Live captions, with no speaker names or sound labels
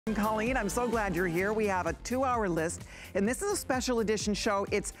Colleen, I'm so glad you're here. We have a 2-hour list, and this is a special edition show.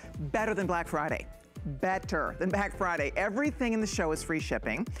 It's better than Black Friday. Better than Black Friday. Everything in the show is free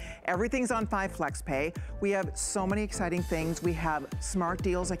shipping. Everything's on 5 Flex Pay. We have so many exciting things. We have smart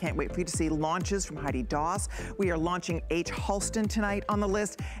deals. I can't wait for you to see launches from Heidi Daus. We are launching H. Halston tonight on the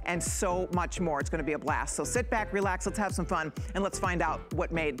list, and so much more. It's going to be a blast. So sit back, relax, let's have some fun, and let's find out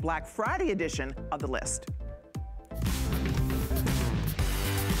what made Black Friday edition of the list.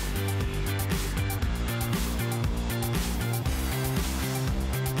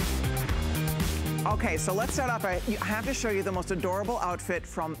 Okay, so let's start off. I have to show you the most adorable outfit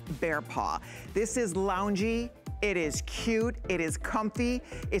from Bear Paw. This is loungy. It is cute, it is comfy,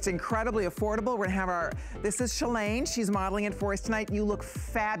 it's incredibly affordable. We're gonna have this is Shalane, she's modeling it for us tonight. You look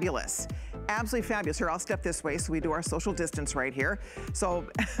fabulous, absolutely fabulous. Here, I'll step this way so we do our social distance right here. So,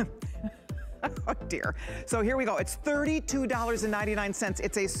 oh dear. So here we go. It's $32.99.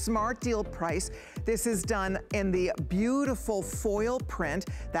 It's a smart deal price. This is done in the beautiful foil print.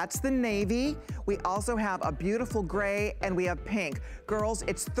 That's the navy. We also have a beautiful gray and we have pink. Girls,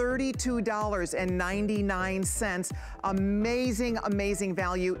 it's $32.99. Amazing, amazing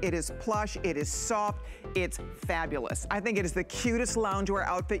value. It is plush, it is soft, it's fabulous. I think it is the cutest loungewear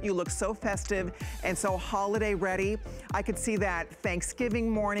outfit. You look so festive and so holiday ready. I could see that Thanksgiving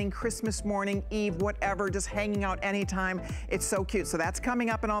morning, Christmas morning, Eve, whatever, just hanging out anytime. It's so cute. So that's coming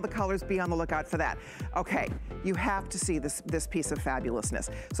up in all the colors. Be on the lookout for that. Okay, you have to see this piece of fabulousness.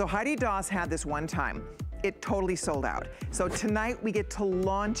 So Heidi Daus had this one time. It totally sold out. So tonight we get to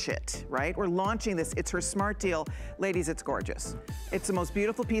launch it, right? We're launching this. It's her smart deal. Ladies, it's gorgeous. It's the most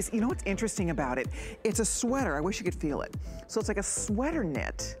beautiful piece. You know what's interesting about it? It's a sweater. I wish you could feel it. So it's like a sweater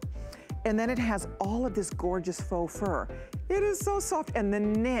knit. And then it has all of this gorgeous faux fur. It is so soft. And the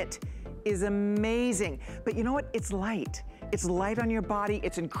knit is amazing. But you know what? It's light. It's light on your body.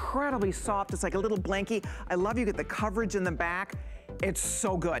 It's incredibly soft. It's like a little blankie. I love you get the coverage in the back. It's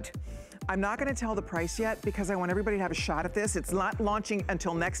so good. I'm not gonna tell the price yet because I want everybody to have a shot at this. It's not launching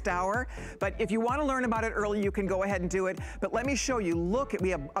until next hour, but if you wanna learn about it early, you can go ahead and do it. But let me show you, look, we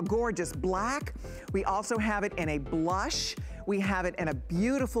have a gorgeous black. We also have it in a blush. We have it in a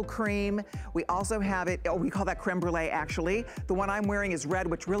beautiful cream. We also have it, we call that creme brulee actually. The one I'm wearing is red,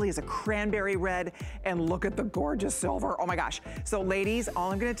 which really is a cranberry red. And look at the gorgeous silver, oh my gosh. So ladies,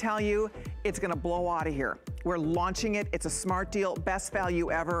 all I'm gonna tell you, it's gonna blow out of here. We're launching it, it's a smart deal, best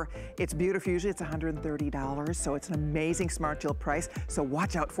value ever. It's beautiful, usually it's $130, so it's an amazing smart deal price. So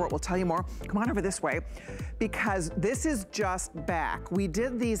watch out for it, we'll tell you more. Come on over this way, because this is just back. We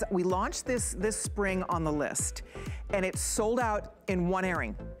launched this spring on the list, and it sold out in one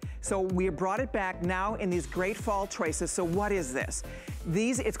airing. So we brought it back now in these great fall choices. So what is this?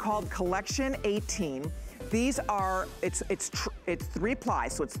 It's called Collection 18. These are, it's 3 ply,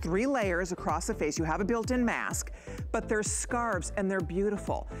 so it's 3 layers across the face. You have a built-in mask, but they're scarves and they're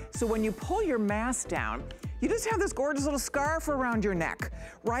beautiful. So when you pull your mask down, you just have this gorgeous little scarf around your neck,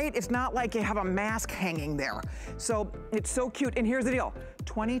 right? It's not like you have a mask hanging there. So it's so cute, and here's the deal,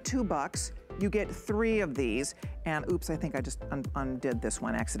 22 bucks. You get 3 of these, and oops, I think I just undid this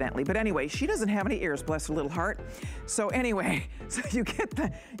one accidentally. But anyway, she doesn't have any ears, bless her little heart. So anyway, so you get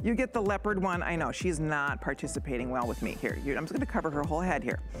the leopard one. I know, she's not participating well with me. Here, I'm just gonna cover her whole head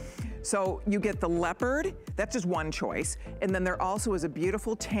here. So you get the leopard, that's just one choice, and then there also is a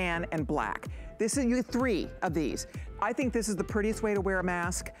beautiful tan and black. You get 3 of these. I think this is the prettiest way to wear a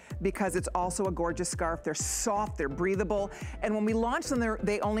mask because it's also a gorgeous scarf. They're soft, they're breathable. And when we launched them,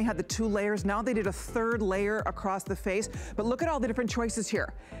 they only had the 2 layers. Now they did a 3rd layer across the face. But look at all the different choices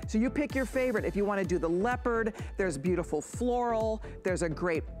here. So you pick your favorite. If you want to do the leopard, there's beautiful floral, there's a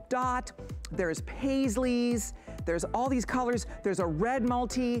grape dot, there's paisleys, there's all these colors, there's a red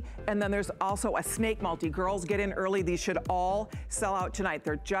multi, and then there's also a snake multi. Girls, get in early. These should all sell out tonight.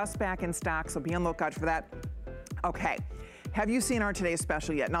 They're just back in stock, so be on the lookout for that. Okay, have you seen our today's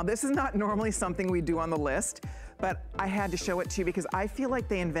special yet? Now, this is not normally something we do on the list, but I had to show it to you because I feel like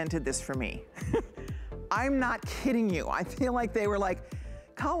they invented this for me. I'm not kidding you. I feel like they were like,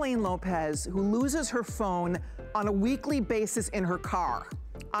 Colleen Lopez, who loses her phone on a weekly basis in her car.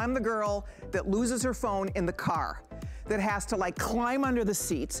 I'm the girl that loses her phone in the car, that has to like climb under the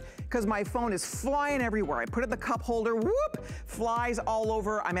seats because my phone is flying everywhere. I put it in the cup holder, whoop, flies all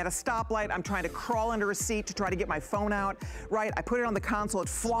over. I'm at a stoplight, I'm trying to crawl under a seat to try to get my phone out, right? I put it on the console, it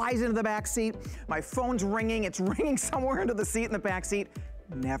flies into the back seat. My phone's ringing, it's ringing somewhere into the seat in the back seat.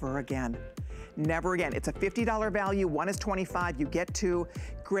 Never again. Never again. It's a $50 value, one is $25, you get 2.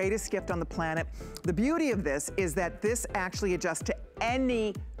 Greatest gift on the planet. The beauty of this is that this actually adjusts to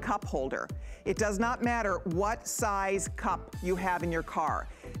any cup holder. It does not matter what size cup you have in your car,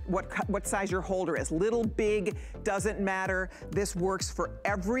 what size your holder is. Little, big, doesn't matter. This works for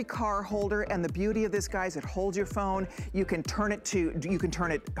every car holder, and the beauty of this, guys, it holds your phone. You can turn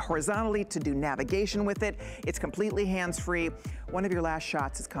it horizontally to do navigation with it. It's completely hands-free. One of your last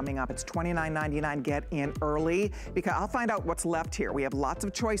shots is coming up. It's $29.99. Get in early, because I'll find out what's left here. We have lots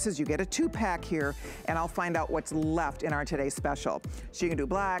of choices. You get a 2-pack here, and I'll find out what's left in our today's special. So you can do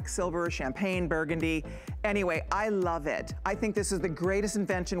black, silver, champagne, burgundy. Anyway, I love it. I think this is the greatest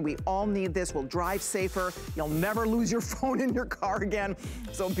invention. We all need this. We'll drive safer. You'll never lose your phone in your car again,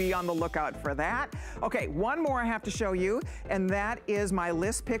 so be on the lookout for that. Okay, one more I have to show you, and that is my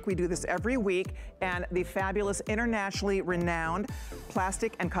list pick. We do this every week, and the fabulous, internationally renowned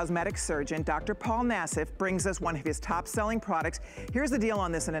plastic and cosmetic surgeon, Dr. Paul Nassif, brings us one of his top-selling products. Here's the deal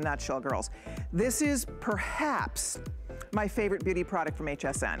on this in a nutshell, girls. This is perhaps my favorite beauty product from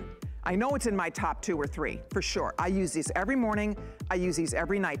HSN. I know it's in my top 2 or 3, for sure. I use these every morning. I use these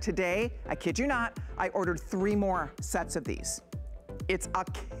every night. Today, I kid you not, I ordered 3 more sets of these. It's a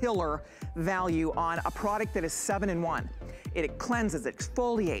killer value on a product that is 7-in-1. It cleanses, it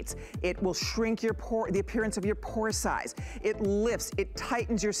exfoliates, it will shrink your the appearance of your pore size. It lifts, it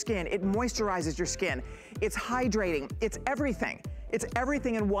tightens your skin, it moisturizes your skin. It's hydrating, it's everything. It's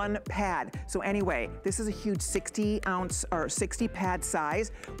everything in one pad. So anyway, this is a huge 60-ounce or 60 pad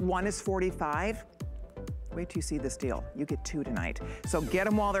size. One is 45. Wait till you see this deal. You get 2 tonight. So get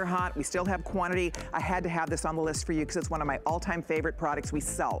them while they're hot. We still have quantity. I had to have this on the list for you because it's one of my all-time favorite products we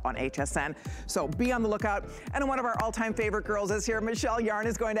sell on HSN. So be on the lookout. And one of our all-time favorite girls is here. Michelle Yarn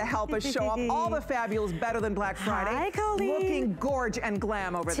is going to help us show off all the fabulous Better Than Black Friday. Hi, Colleen. Looking gorge and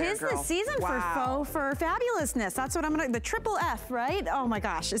glam over there, girl. 'Tis the season for fabulousness. That's what I'm gonna, the triple F, right? Oh my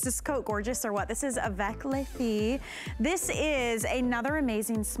gosh, is this coat gorgeous or what? This is Avec les Filles. This is another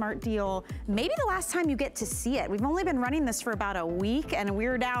amazing smart deal. Maybe the last time you get to see it. We've only been running this for about a week, and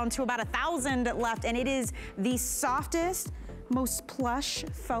we're down to about 1,000 left, and it is the softest, most plush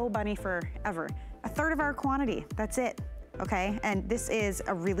faux bunny fur ever. 1/3 of our quantity, that's it. Okay, and this is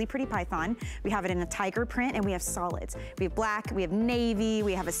a really pretty python. We have it in a tiger print, and we have solids. We have black, we have navy,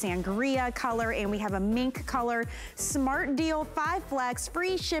 we have a sangria color, and we have a mink color. Smart deal, 5 flex,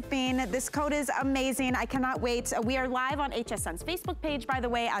 free shipping. This code is amazing. I cannot wait. We are live on HSN's Facebook page, by the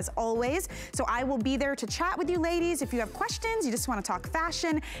way, as always. So I will be there to chat with you ladies. If you have questions, you just want to talk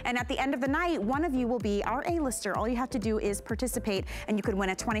fashion, and at the end of the night, one of you will be our A-lister. All you have to do is participate, and you could win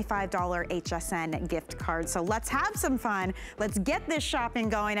a $25 HSN gift card. So let's have some fun. Let's get this shopping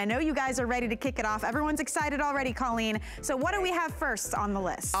going. I know you guys are ready to kick it off. Everyone's excited already, Colleen. So what do we have first on the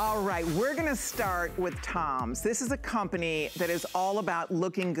list? All right, we're gonna start with Tom's. This is a company that is all about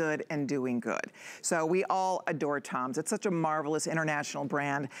looking good and doing good. So we all adore Tom's. It's such a marvelous international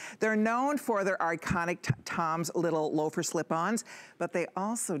brand. They're known for their iconic Tom's little loafer slip-ons, but they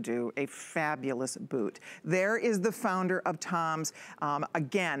also do a fabulous boot. There is the founder of Tom's.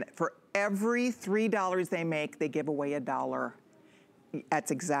 Again, for every $3 they make, they give away $1. That's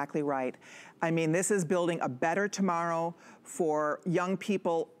exactly right. I mean, this is building a better tomorrow for young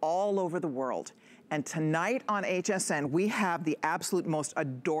people all over the world. And tonight on HSN, we have the absolute most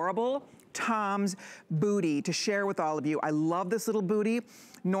adorable Tom's booty to share with all of you. I love this little booty.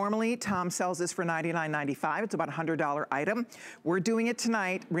 Normally, Tom sells this for $99.95. It's about a $100 item. We're doing it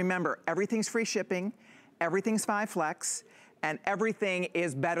tonight. Remember, everything's free shipping. Everything's 5 flex. And everything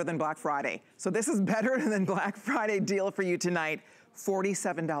is better than Black Friday. So this is better than Black Friday deal for you tonight,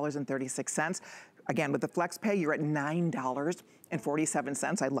 $47.36. Again, with the flex pay, you're at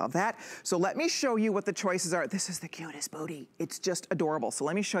 $9.47. I love that. So let me show you what the choices are. This is the cutest booty. It's just adorable. So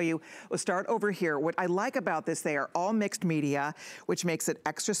let me show you. We'll start over here. What I like about this, they are all mixed media, which makes it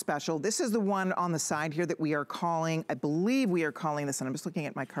extra special. This is the one on the side here that we are calling, I believe we are calling this, and I'm just looking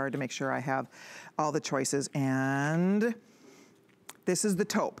at my card to make sure I have all the choices. And this is the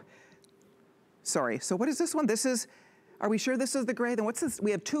taupe. Sorry, so what is this one? This is, are we sure this is the gray? Then what's this?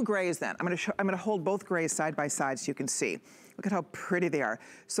 We have 2 grays then. I'm gonna hold both grays side by side so you can see. Look at how pretty they are.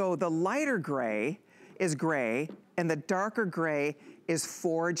 So the lighter gray is gray, and the darker gray is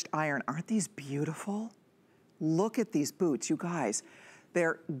forged iron. Aren't these beautiful? Look at these boots, you guys.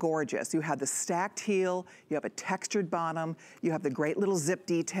 They're gorgeous. You have the stacked heel, you have a textured bottom, you have the great little zip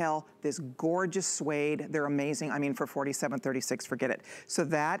detail, this gorgeous suede. They're amazing. I mean, for $47.36, forget it. So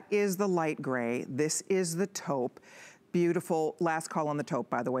that is the light gray. This is the taupe. Beautiful, last call on the taupe,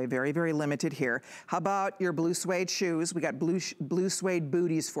 by the way, very, very limited here. How about your blue suede shoes? We got blue suede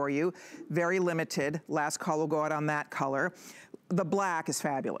booties for you, very limited. Last call will go out on that color. The black is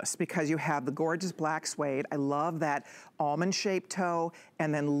fabulous because you have the gorgeous black suede. I love that almond-shaped toe,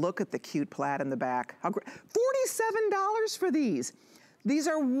 and then look at the cute plaid in the back. How great. $47 for these. These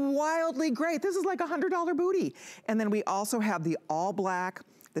are wildly great. This is like a $100 booty. And then we also have the all black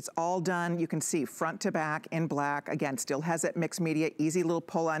that's all done. You can see front to back in black. Again, still has that mixed media, easy little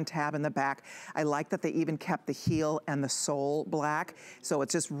pull-on tab in the back. I like that they even kept the heel and the sole black, so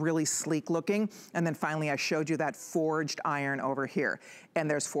it's just really sleek looking. And then finally, I showed you that forged iron over here,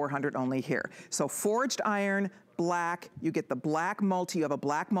 and there's 400 only here. So forged iron, black, you get the black multi, you have a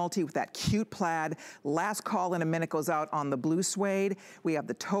black multi with that cute plaid. Last call in a minute goes out on the blue suede. We have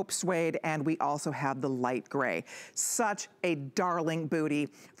the taupe suede, and we also have the light gray. Such a darling booty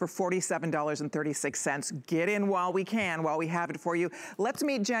for $47.36. Get in while we can, while we have it for you. Let's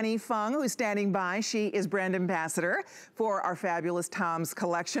meet Jenny Fung, who's standing by. She is brand ambassador for our fabulous Tom's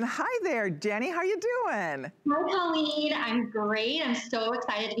collection. Hi there, Jenny, how you doing? Hi, Colleen. I'm great. I'm so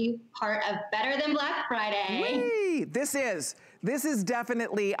excited to be part of Better Than Black Friday. Whee! This is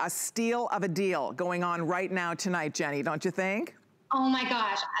definitely a steal of a deal going on right now tonight, Jenny, don't you think? Oh my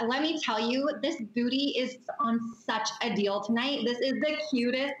gosh, let me tell you, this booty is on such a deal tonight. This is the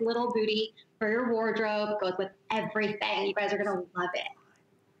cutest little booty for your wardrobe. Goes with everything. You guys are gonna love it.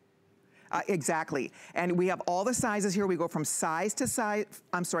 Exactly. And we have all the sizes here. We go from size to size,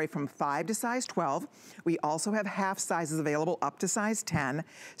 I'm sorry, from 5 to size 12. We also have half sizes available up to size 10.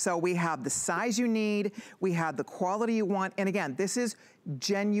 So we have the size you need, we have the quality you want. And again, this is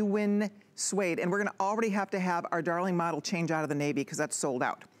genuine suede. And we're gonna already have to have our darling model change out of the navy because that's sold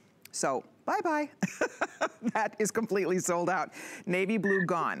out. So bye-bye. That is completely sold out. Navy blue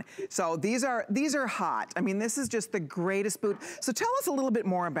gone. So these are hot. I mean, this is just the greatest boot. So tell us a little bit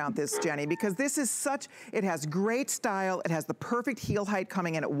more about this, Jenny, because this is it has great style. It has the perfect heel height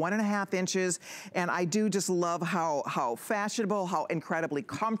coming in at 1.5 inches. And I do just love how fashionable, how incredibly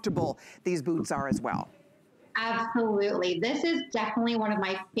comfortable these boots are as well. Absolutely. This is definitely one of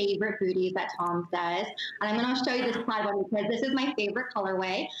my favorite booties that Tom's does. And I'm going to show you this plaid one because this is my favorite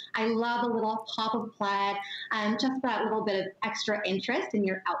colorway. I love a little pop of plaid, just for that little bit of extra interest in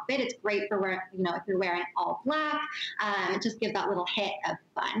your outfit. It's great for wearing, if you're wearing all black. It just gives that little hit of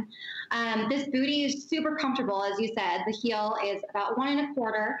fun. This booty is super comfortable. As you said, the heel is about 1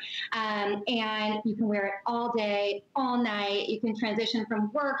 1/4, and you can wear it all day, all night. You can transition from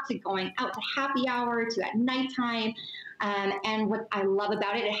work to going out to happy hour to at nighttime. And what I love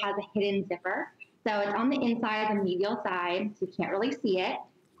about it, it has a hidden zipper. So it's on the inside, the medial side, so you can't really see it.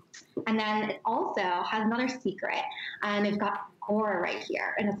 And then it also has another secret. It's got gore right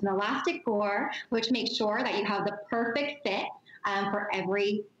here, and it's an elastic gore, which makes sure that you have the perfect fit for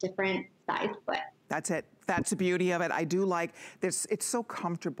every different size foot. That's it. That's the beauty of it. I do like this. It's so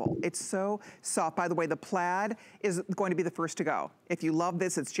comfortable. It's so soft. By the way, the plaid is going to be the first to go. If you love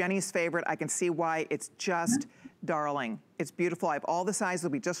this, it's Jenny's favorite. I can see why. It's just darling. It's beautiful. I have all the sizes.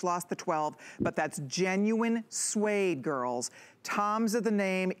 We just lost the 12, but that's genuine suede, girls. Tom's are the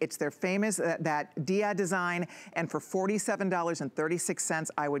name. It's their famous, that Dia design. And for $47.36,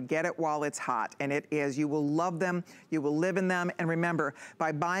 I would get it while it's hot. And it is. You will love them. You will live in them. And remember,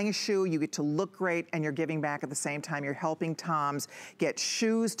 by buying a shoe, you get to look great and you're giving back at the same time. You're helping Tom's get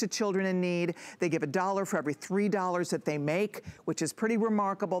shoes to children in need. They give $1 for every $3 that they make, which is pretty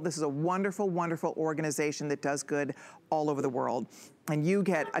remarkable. This is a wonderful, wonderful organization that does good all over the world. And you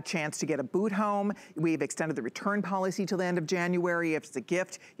get a chance to get a boot home. We've extended the return policy till the end of January. If it's a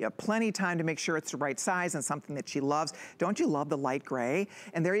gift, you have plenty of time to make sure it's the right size and something that she loves. Don't you love the light gray?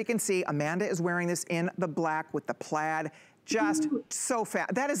 And there you can see Amanda is wearing this in the black with the plaid. Just so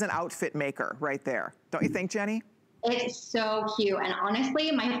fat. That is an outfit maker right there. Don't you think, Jenny? It's so cute. And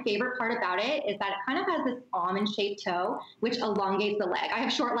honestly, my favorite part about it is that it kind of has this almond-shaped toe, which elongates the leg. I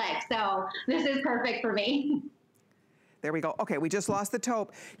have short legs, so this is perfect for me. There we go. Okay, we just lost the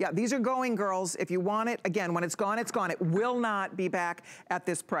taupe. Yeah, these are going, girls. If you want it, again, when it's gone, it's gone. It will not be back at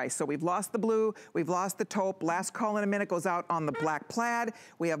this price. So we've lost the blue, we've lost the taupe. Last call in a minute goes out on the black plaid.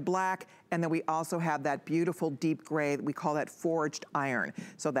 We have black, and then we also have that beautiful deep gray. We call that forged iron.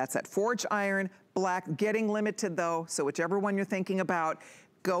 So that's that forged iron, black, getting limited though. So whichever one you're thinking about,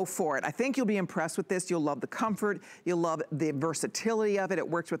 go for it. I think you'll be impressed with this. You'll love the comfort. You'll love the versatility of it. It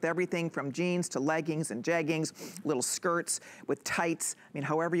works with everything from jeans to leggings and jeggings, little skirts with tights. I mean,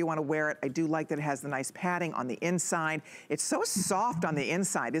 however you want to wear it. I do like that it has the nice padding on the inside. It's so soft on the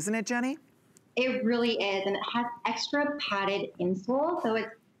inside, isn't it, Jenny? It really is. And it has extra padded insole. So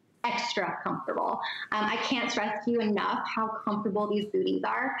it's extra comfortable. I can't stress to you enough how comfortable these booties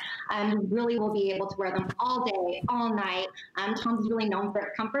are. You really will be able to wear them all day, all night. Tom's really known for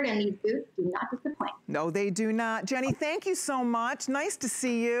its comfort, and these boots do not disappoint. No, they do not. Jenny, thank you so much. Nice to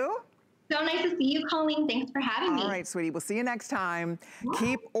see you. So nice to see you, Colleen. Thanks for having me. All right, sweetie, we'll see you next time. Yeah.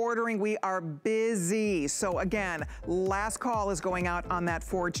 Keep ordering, we are busy. So again, last call is going out on that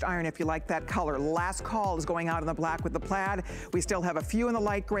forged iron if you like that color. Last call is going out in the black with the plaid. We still have a few in the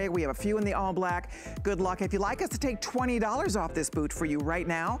light gray. We have a few in the all black. Good luck. If you'd like us to take $20 off this boot for you right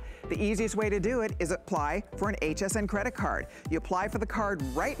now, the easiest way to do it is apply for an HSN credit card. You apply for the card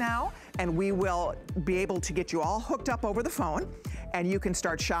right now, and we will be able to get you all hooked up over the phone, and you can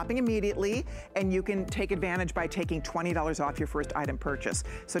start shopping immediately, and you can take advantage by taking $20 off your first item purchase.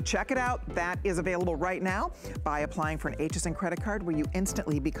 So check it out. That is available right now by applying for an HSN credit card, where you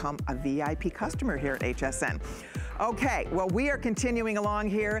instantly become a VIP customer here at HSN. Okay, well, we are continuing along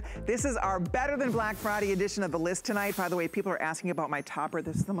here. This is our Better Than Black Friday edition of the list tonight. By the way, people are asking about my topper.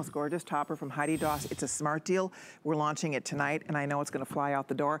 This is the most gorgeous topper from Heidi Doss. It's a smart deal. We're launching it tonight, and I know it's gonna fly out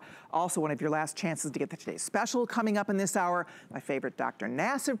the door. Also, one of your last chances to get the today's special coming up in this hour. My favorite Dr.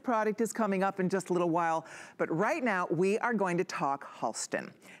 Nassif product is coming up in just a little while. But right now, we are going to talk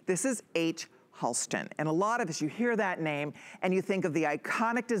Halston. This is H. Halston. And a lot of us, you hear that name and you think of the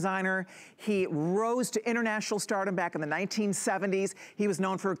iconic designer. He rose to international stardom back in the 1970s. He was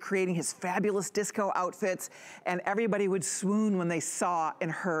known for creating his fabulous disco outfits, and everybody would swoon when they saw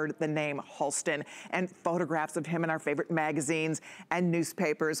and heard the name Halston, and photographs of him in our favorite magazines and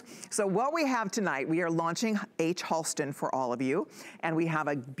newspapers. So what we have tonight, we are launching H. Halston for all of you, and we have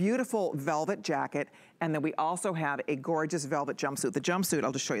a beautiful velvet jacket, and then we also have a gorgeous velvet jumpsuit. The jumpsuit,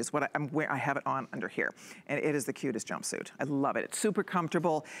 I'll just show you, is what I'm wearing. I have it on under here, and it is the cutest jumpsuit. I love it. It's super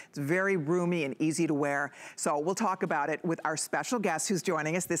comfortable. It's very roomy and easy to wear. So we'll talk about it with our special guest who's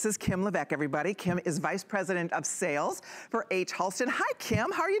joining us. This is Kim Levesque, everybody. Kim is Vice President of Sales for H. Halston. Hi,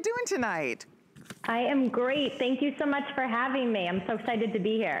 Kim. How are you doing tonight? I am great. Thank you so much for having me. I'm so excited to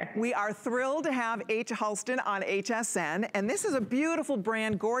be here. We are thrilled to have H. Halston on HSN, and this is a beautiful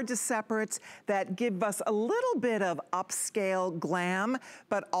brand, gorgeous separates that give us a little bit of upscale glam,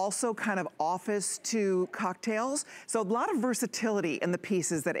 but also kind of office to cocktails. So a lot of versatility in the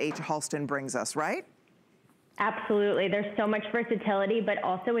pieces that H. Halston brings us, right? Absolutely. There's so much versatility, but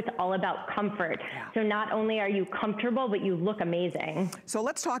also it's all about comfort. Yeah. So not only are you comfortable, but you look amazing. So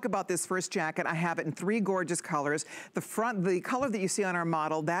let's talk about this first jacket. I have it in 3 gorgeous colors. The color that you see on our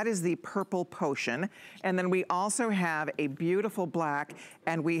model, that is the Purple Potion. And then we also have a beautiful black,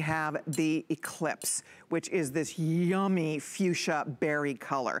 and we have the Eclipse, which is this yummy fuchsia berry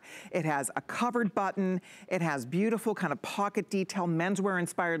color. It has a covered button. It has beautiful kind of pocket detail, menswear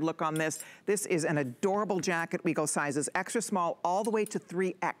inspired look on this. This is an adorable jacket. We go sizes extra small all the way to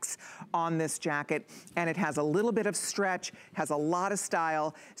 3X on this jacket, and it has a little bit of stretch, has a lot of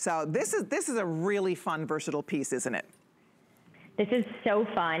style. So this is a really fun, versatile piece, isn't it? This is so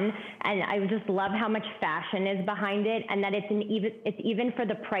fun, and I just love how much fashion is behind it, and that it's even for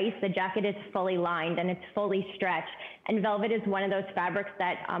the price. The jacket is fully lined and it's fully stretched, and velvet is one of those fabrics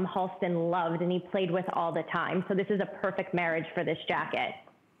that Halston loved and he played with all the time. So this is a perfect marriage for this jacket.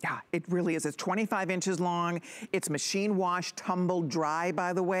 Yeah, it really is. It's 25 inches long. It's machine wash, tumble dry,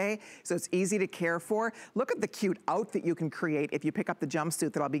 by the way, so it's easy to care for. Look at the cute outfit you can create if you pick up the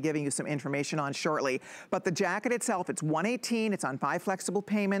jumpsuit that I'll be giving you some information on shortly. But the jacket itself, it's $118. It's on 5 flexible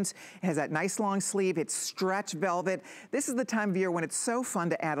payments. It has that nice long sleeve. It's stretch velvet. This is the time of year when it's so fun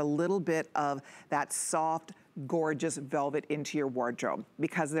to add a little bit of that soft, gorgeous velvet into your wardrobe,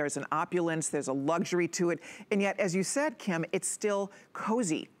 because there's an opulence, there's a luxury to it, and yet, as you said, Kim, it's still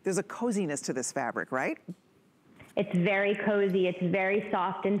cozy. There's a coziness to this fabric, right? It's very cozy. It's very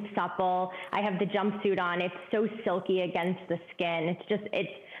soft and supple. I have the jumpsuit on. It's so silky against the skin. It's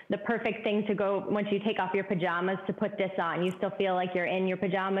the perfect thing to go, once you take off your pajamas, to put this on. You still feel like you're in your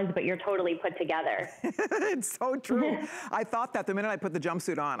pajamas, but you're totally put together. It's so true. I thought that the minute I put the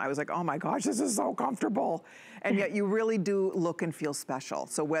jumpsuit on, I was like, oh my gosh, this is so comfortable. And yet you really do look and feel special.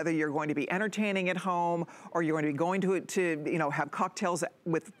 So whether you're going to be entertaining at home, or you're going to be going to have cocktails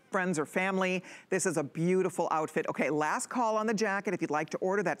with friends or family, this is a beautiful outfit. Okay, last call on the jacket. If you'd like to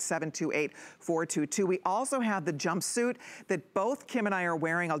order, that 728-422. We also have the jumpsuit that both Kim and I are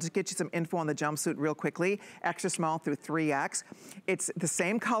wearing. I'll just get you some info on the jumpsuit real quickly. Extra small through 3X. It's the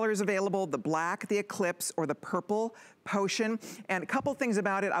same colors available, the black, the Eclipse, or the Purple Potion. And a couple things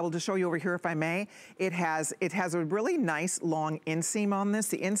about it, I will just show you over here if I may. It has a really nice long inseam on this.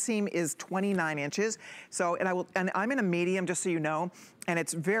 The inseam is 29 inches. So, and I'm in a medium, just so you know, and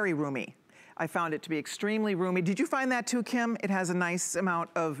it's very roomy. I found it to be extremely roomy. Did you find that too, Kim? It has a nice amount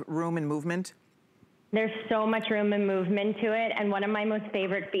of room and movement. There's so much room and movement to it, and one of my most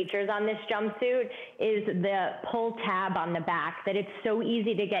favorite features on this jumpsuit is the pull tab on the back, that it's so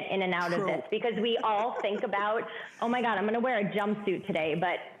easy to get in and out of this, because we all think about, oh my God, I'm gonna wear a jumpsuit today,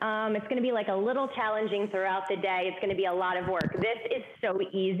 but it's gonna be like a little challenging throughout the day. It's gonna be a lot of work. This is so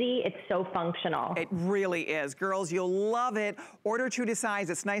easy, it's so functional. It really is. Girls, you'll love it. Order true to size,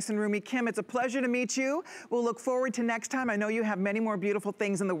 it's nice and roomy. Kim, it's a pleasure to meet you. We'll look forward to next time. I know you have many more beautiful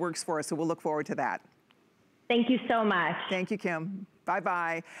things in the works for us, so we'll look forward to that. Thank you so much. Thank you, Kim.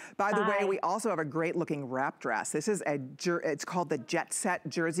 Bye-bye. By the way, we also have a great looking wrap dress. This is it's called the Jet Set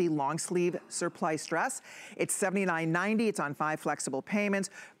Jersey Long Sleeve Surplice Dress. It's $79.90. It's on 5 flexible payments.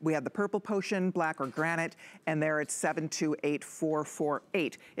 We have the purple potion, black or granite, and there it's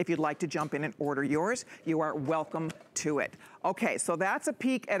 728-448. If you'd like to jump in and order yours, you are welcome to it. Okay, so that's a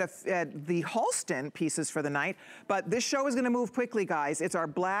peek at the Halston pieces for the night, but this show is gonna move quickly, guys. It's our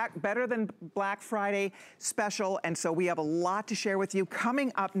Better Than Black Friday special, and so we have a lot to share with you.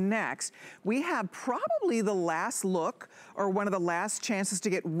 Coming up next, we have probably the last look, or one of the last chances to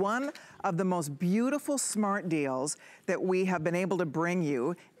get one of the most beautiful smart deals that we have been able to bring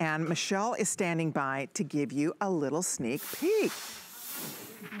you, and Michelle is standing by to give you a little sneak peek.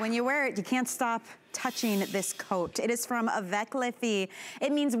 When you wear it, you can't stop touching this coat. It is from Avec Les Filles.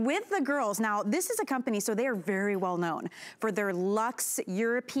 It means with the girls. Now, this is a company, so they are very well known for their luxe,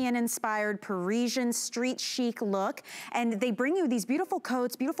 European-inspired, Parisian, street chic look. And they bring you these beautiful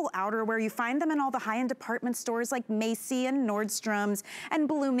coats, beautiful outerwear. You find them in all the high-end department stores like Macy and Nordstrom's and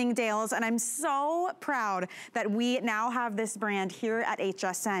Bloomingdale's. And I'm so proud that we now have this brand here at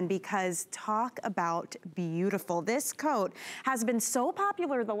HSN, because talk about beautiful. This coat has been so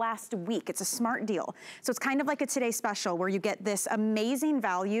popular the last week. It's a smart deal. So it's kind of like a Today Special where you get this amazing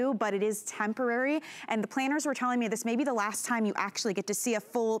value, but it is temporary. And the planners were telling me this may be the last time you actually get to see a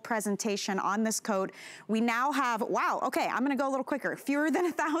full presentation on this coat. We now have, wow, okay, I'm gonna go a little quicker. Fewer than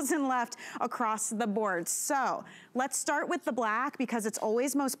 1,000 left across the board. So let's start with the black, because it's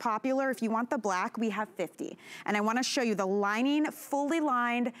always most popular. If you want the black, we have 50. And I wanna show you the lining, fully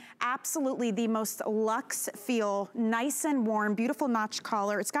lined, absolutely the most luxe feel, nice and warm, beautiful notch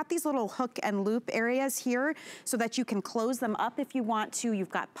collar. It's got these little hook and loop areas here so that you can close them up if you want to. You've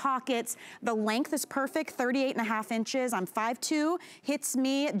got pockets. The length is perfect, 38.5 inches. I'm 5'2", hits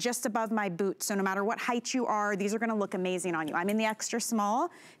me just above my boot. So no matter what height you are, these are gonna look amazing on you. I'm in the extra small.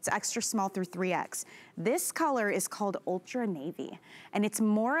 It's extra small through 3X. This color is called Ultra Navy, and it's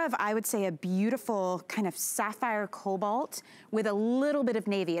more of, I would say, a beautiful kind of sapphire cobalt with a little bit of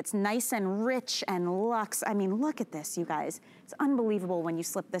navy. It's nice and rich and luxe. I mean, look at this, you guys. It's unbelievable when you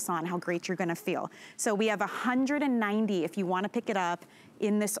slip this on, how great you're gonna feel. So we have 190 if you wanna pick it up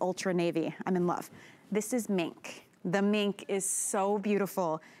in this Ultra Navy. I'm in love. This is mink. The mink is so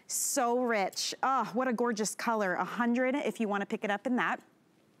beautiful, so rich. Oh, what a gorgeous color. 100 if you wanna pick it up in that.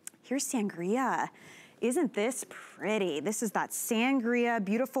 Here's Sangria. Isn't this pretty? This is that Sangria,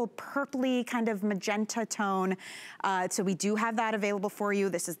 beautiful purpley kind of magenta tone. So we do have that available for you.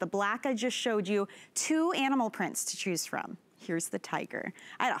 This is the black I just showed you. 2 animal prints to choose from. Here's the tiger.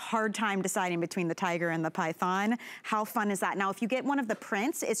 I had a hard time deciding between the tiger and the python. How fun is that? Now, if you get one of the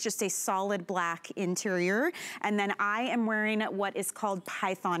prints, it's just a solid black interior. And then I am wearing what is called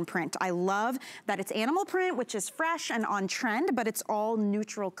python print. I love that it's animal print, which is fresh and on trend, but it's all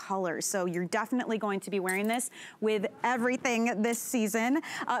neutral colors. So you're definitely going to be wearing this with everything this season.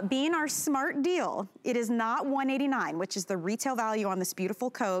 Being our smart deal, it is not $189, which is the retail value on this beautiful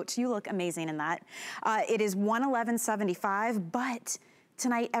coat. You look amazing in that. It is $111.75. But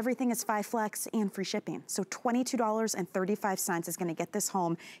tonight, everything is 5 flex and free shipping. So $22.35 is gonna get this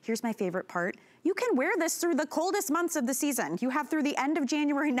home. Here's my favorite part. You can wear this through the coldest months of the season. You have through the end of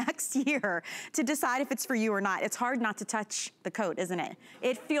January next year to decide if it's for you or not. It's hard not to touch the coat, isn't it?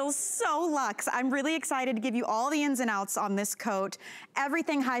 It feels so luxe. I'm really excited to give you all the ins and outs on this coat.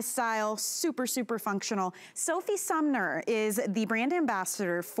 Everything high style, super, super functional. Sophie Sumner is the brand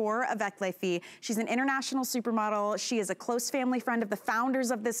ambassador for Avec Les Filles. She's an international supermodel. She is a close family friend of the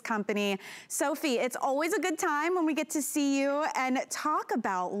founders of this company. Sophie, it's always a good time when we get to see you and talk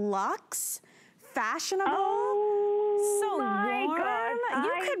about luxe. Fashionable, so warm. God,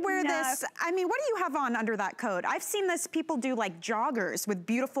 you could wear this. I mean, what do you have on under that coat? I've seen this, people do like joggers with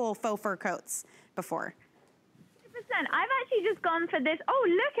beautiful faux fur coats before. 100%. I've actually just gone for this. Oh,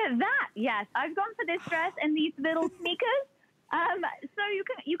 look at that. Yes, I've gone for this dress and these little sneakers. So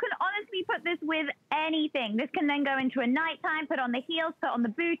you can honestly put this with anything. This can then go into a nighttime, put on the heels, put on the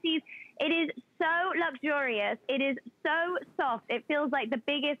booties. It is so luxurious. It is so soft. It feels like the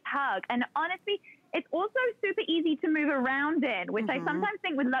biggest hug. And honestly, it's also super easy to move around in, which I sometimes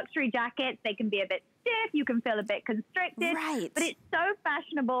think with luxury jackets, they can be a bit stiff. You can feel a bit constricted. Right. But it's so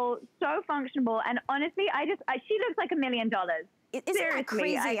fashionable, so functional. And honestly, she looks like $1 million. Isn't that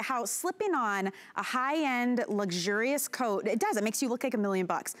crazy how slipping on a high-end, luxurious coat, it makes you look like $1 million.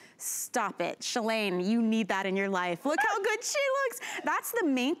 Stop it. Shalane, you need that in your life. Look how good she looks. That's the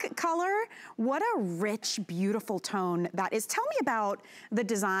mink color. What a rich, beautiful tone that is. Tell me about the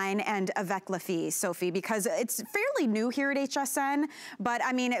design and Avec La Fille, Sophie, because it's fairly new here at HSN, but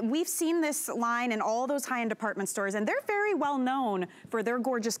I mean, we've seen this line in all those high-end department stores, and they're very well known for their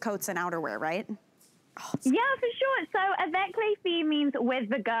gorgeous coats and outerwear, right? Oh, yeah, for sure. So Avec Les Filles means with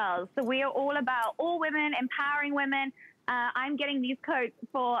the girls. So we are all about all women, empowering women. I'm getting these coats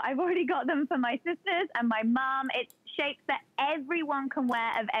I've already got them for my sisters and my mom. It's shapes that everyone can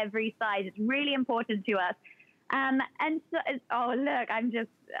wear of every size. It's really important to us. And so, oh, look,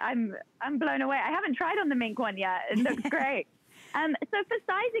 I'm blown away. I haven't tried on the mink one yet. It looks great. So for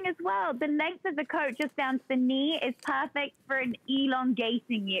sizing as well, the length of the coat just down to the knee is perfect for an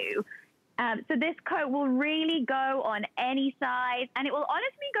elongating you. So this coat will really go on any size, and it will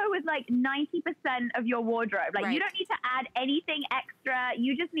honestly go with like 90% of your wardrobe. Like, you don't need to add anything extra.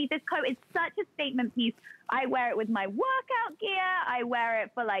 You just need this coat. It's such a statement piece. I wear it with my workout gear. I wear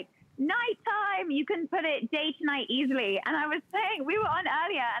it for like nighttime. You can put it day to night easily. And I was saying, we were on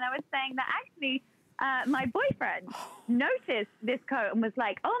earlier, and I was saying that actually my boyfriend noticed this coat and was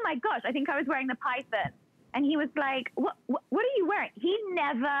like, oh my gosh, I think I was wearing the python. And he was like, what are you wearing? He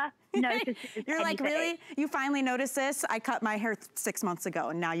never notices You're anything. like, really? You finally noticed this? I cut my hair 6 months ago,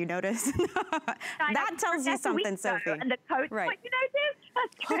 and now you notice? That tells you something, Sophie. And the coat, what you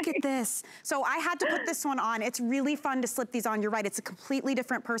noticed? Look at this. So I had to put this one on. It's really fun to slip these on. You're right. It's a completely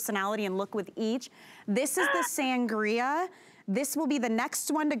different personality and look with each. This is the Sangria. This will be the next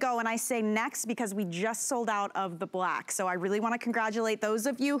one to go, and I say next because we just sold out of the black. So I really want to congratulate those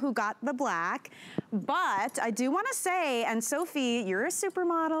of you who got the black. But I do want to say, and Sophie, you're a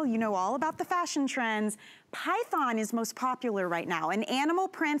supermodel, you know all about the fashion trends. Python is most popular right now, and animal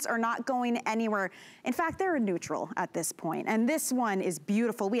prints are not going anywhere. In fact, they're a neutral at this point, and this one is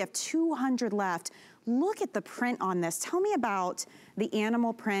beautiful. We have 200 left. Look at the print on this. Tell me about the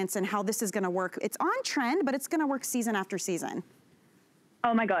animal prints and how this is gonna work. It's on trend, but it's gonna work season after season.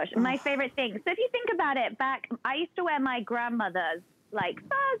 Oh my gosh, my favorite thing. So if you think about it, I used to wear my grandmother's like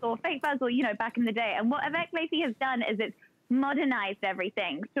furs or fake furs, or you know, back in the day. And what Avec Les Filles has done is it's modernized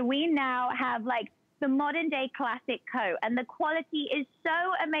everything. So we now have like the modern day classic coat, and the quality is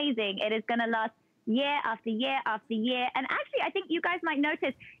so amazing. It is gonna last year after year after year. And actually, I think you guys might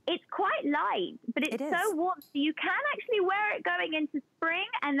notice it's quite light, but it's so warm. So you can actually wear it going into spring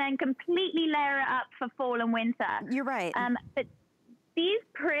and then completely layer it up for fall and winter. You're right. But these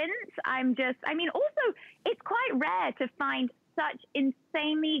prints, I mean, also, it's quite rare to find such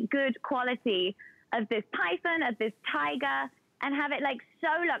insanely good quality of this python, of this tiger, and have it like so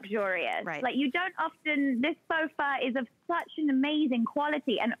luxurious. Right. Like you don't often, this faux fur is of such an amazing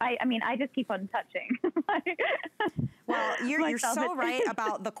quality. And I mean, I just keep on touching. Well, you're so right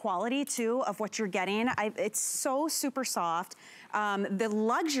about the quality too of what you're getting. It's so super soft. The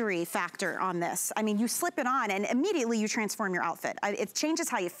luxury factor on this, I mean, you slip it on and immediately you transform your outfit. It changes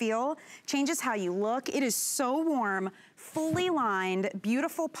how you feel, changes how you look. It is so warm, fully lined,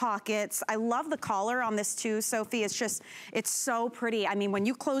 beautiful pockets. I love the collar on this too, Sophie. It's so pretty. I mean, when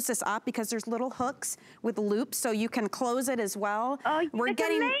you close this up, because there's little hooks with loops, so you can close it as well. Oh, we're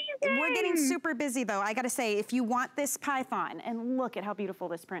getting super busy though. I gotta say, if you want this python, and look at how beautiful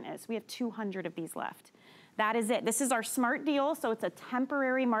this print is. We have 200 of these left. That is it. This is our smart deal, so it's a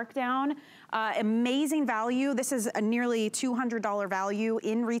temporary markdown. Amazing value. This is a nearly $200 value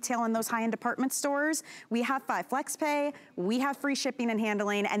in retail in those high-end department stores. We have 5 flex pay, we have free shipping and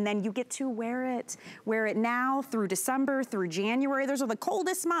handling, and then you get to wear it. Wear it now through December, through January. Those are the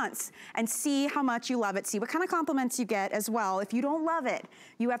coldest months, and see how much you love it. See what kind of compliments you get as well. If you don't love it,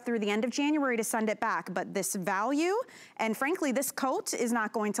 you have through the end of January to send it back. But this value, and frankly, this coat is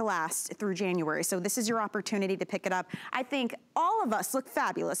not going to last through January. So this is your opportunity to pick it up. I think all of us look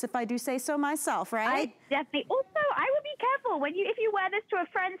fabulous, if I do say so myself, right? I definitely. Also, I would be careful if you wear this to a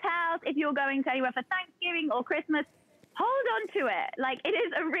friend's house, if you're going to anywhere for Thanksgiving or Christmas, hold on to it. Like, it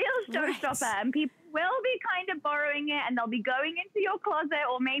is a real showstopper, and people will be kind of borrowing it, and they'll be going into your closet,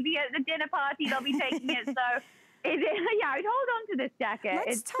 or maybe at the dinner party they'll be taking it. So yeah, I'd hold on to this jacket.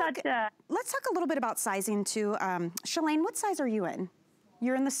 Let's talk a little bit about sizing too. Shalane, what size are you in?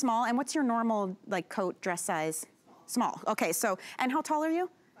 You're in the small, and what's your normal like coat dress size? Small. Okay, so, and how tall are you?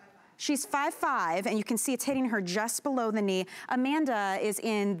 She's 5'5", and you can see it's hitting her just below the knee. Amanda is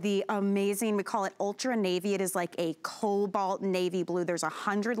in the amazing, we call it Ultra Navy. It is like a cobalt navy blue. There's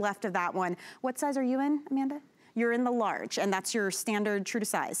 100 left of that one. What size are you in, Amanda? You're in the large, and that's your standard true to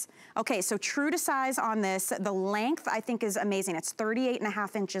size. Okay, so true to size on this. The length, I think, is amazing. It's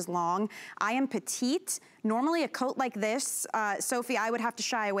 38.5 inches long. I am petite. Normally a coat like this, Sophie, I would have to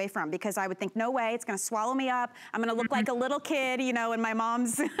shy away from because I would think, no way, it's gonna swallow me up. I'm gonna look like a little kid, you know, in my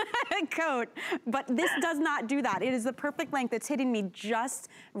mom's coat. But this does not do that. It is the perfect length. It's hitting me just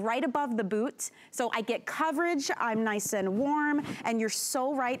right above the boot. So I get coverage, I'm nice and warm, and you're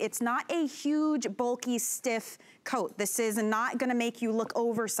so right. It's not a huge, bulky, stiff coat. This is not gonna make you look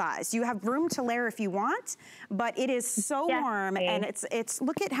oversized. You have room to layer if you want, but it is so warm, and it's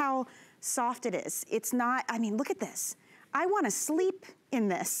look at how soft it is. It's not, I mean, look at this. I want to sleep in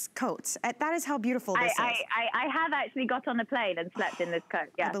this coat. That is how beautiful this is. I have actually got on the plane and slept in this coat,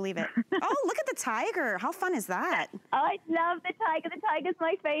 yeah. I believe it. Oh, look at the tiger. How fun is that? Oh, I love the tiger. The tiger's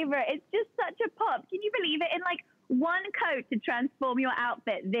my favorite. It's just such a pop. Can you believe it? In like one coat to transform your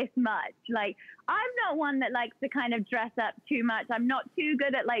outfit this much. Like, I'm not one that likes to kind of dress up too much. I'm not too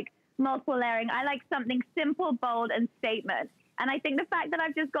good at like multiple layering. I like something simple, bold, and statement. And I think the fact that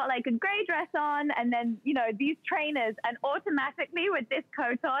I've just got like a gray dress on and then, you know, these trainers, and automatically with this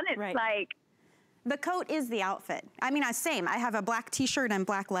coat on, it's like... The coat is the outfit. I mean, same. I have a black t-shirt and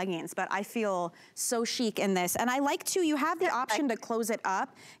black leggings, but I feel so chic in this. And I like to, you have the option to close it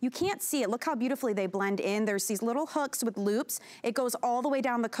up. You can't see it. Look how beautifully they blend in. There's these little hooks with loops. It goes all the way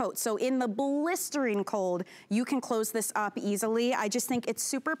down the coat. So in the blistering cold, you can close this up easily. I just think it's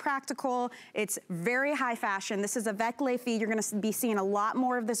super practical. It's very high fashion. This is Avec Les Filles. You're gonna be seeing a lot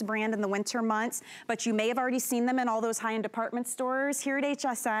more of this brand in the winter months, but you may have already seen them in all those high-end department stores here at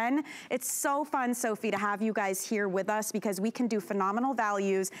HSN. It's so fun, Sophie, to have you guys here with us because we can do phenomenal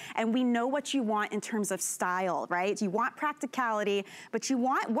values and we know what you want in terms of style, right? You want practicality, but you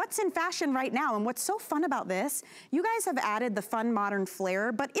want what's in fashion right now. And what's so fun about this, you guys have added the fun modern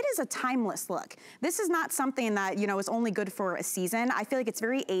flair, but it is a timeless look. This is not something that, you know, is only good for a season. I feel like it's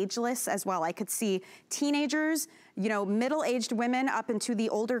very ageless as well. I could see teenagers, you know, middle-aged women up into the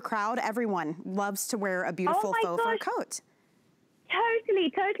older crowd. Everyone loves to wear a beautiful faux fur coat.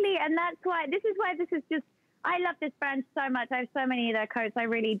 Totally. And that's why, this is just, I love this brand so much. I have so many of their coats, I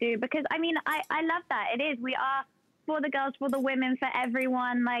really do. Because, I mean, I love that. It is, we are for the girls, for the women, for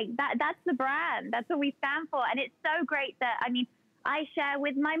everyone. Like, that's the brand. That's what we stand for. And it's so great that, I mean, I share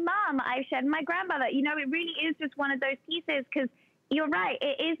with my mom. I share with my grandmother. You know, it really is just one of those pieces because you're right.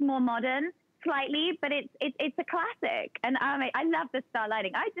 It is more modern, slightly, but it's a classic. And I love the star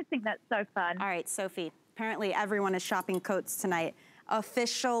lighting. I just think that's so fun. All right, Sophie. Apparently everyone is shopping coats tonight.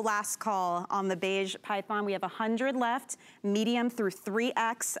 Official last call on the beige python. We have 100 left, medium through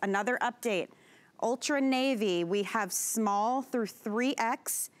 3X. Another update. Ultra navy, we have small through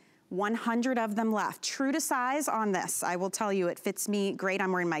 3X. 100 of them left. True to size on this. I will tell you, it fits me great.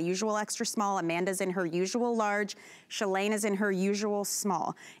 I'm wearing my usual extra small. Amanda's in her usual large. Shalane is in her usual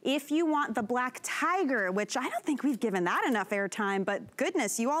small. If you want the black tiger, which I don't think we've given that enough airtime, but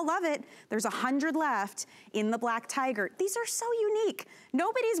goodness, you all love it. There's 100 left in the black tiger. These are so unique.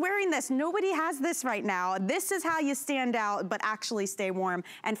 Nobody's wearing this. Nobody has this right now. This is how you stand out, but actually stay warm.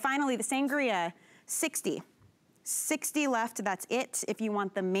 And finally, the sangria, 60 left, that's it. If you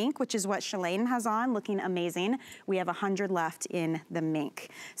want the mink, which is what Shalane has on, looking amazing, we have 100 left in the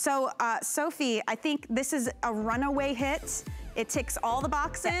mink. So, Sophie, I think this is a runaway hit. It ticks all the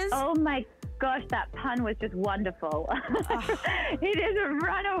boxes. Oh my gosh, that pun was just wonderful. It is a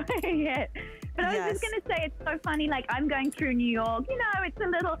runaway hit. But I was just gonna say, it's so funny, like I'm going through New York, you know,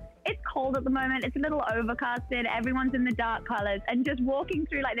 it's cold at the moment, it's a little overcasted, everyone's in the dark colors, and just walking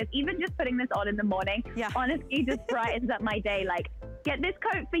through like this, even just putting this on in the morning, honestly just brightens up my day. Like, get this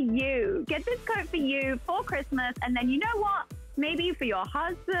coat for you, for Christmas, and then you know what? Maybe for your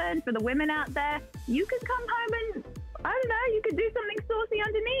husband, for the women out there, you could come home and, I don't know, you could do something saucy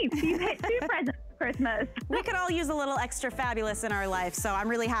underneath. You've hit 2 presents for Christmas. We could all use a little extra fabulous in our life, so I'm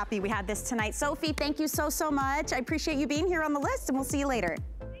really happy we had this tonight. Sophie, thank you so much. I appreciate you being here on the list, and we'll see you later.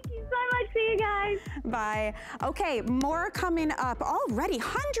 So much. See you guys. Bye. Okay, more coming up. Already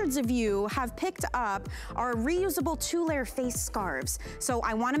hundreds of you have picked up our reusable 2-layer face scarves. So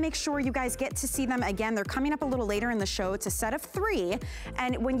I want to make sure you guys get to see them again. They're coming up a little later in the show. It's a set of 3.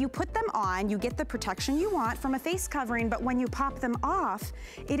 And when you put them on, you get the protection you want from a face covering. But when you pop them off,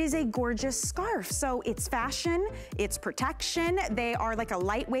 it is a gorgeous scarf. So it's fashion, it's protection. They are like a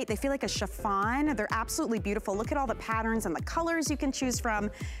lightweight. They feel like a chiffon. They're absolutely beautiful. Look at all the patterns and the colors you can choose from.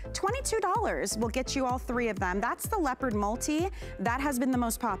 $22 colors will get you all 3 of them. That's the leopard multi. That has been the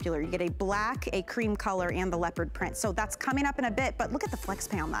most popular. You get a black, a cream color, and the leopard print. So that's coming up in a bit, but look at the flex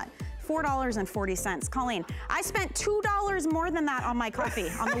pay on that. $4.40. Colleen, I spent $2 more than that on my coffee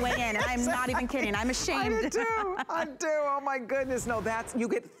on the way in, and I'm not even kidding. I'm ashamed. I do. Oh my goodness. No, you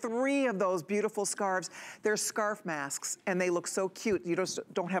get 3 of those beautiful scarves. They're scarf masks, and they look so cute. You just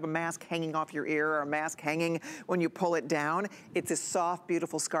don't have a mask hanging off your ear or a mask hanging when you pull it down. It's a soft,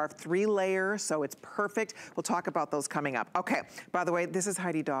 beautiful scarf, 3 layers, so it's perfect. We'll talk about those coming up. Okay, by the way, this is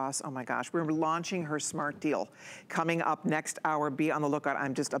Heidi Doss. Oh my gosh, we're launching her smart deal coming up next hour. Be on the lookout.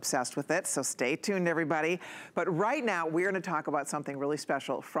 I'm just obsessed with it, so stay tuned, everybody. But right now, we're gonna talk about something really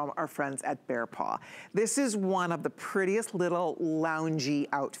special from our friends at Bear Paw. This is one of the prettiest little loungy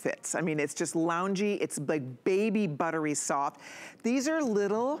outfits. I mean, it's just loungy, it's like baby buttery soft. These are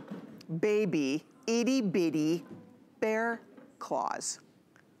little baby, itty bitty bear claws.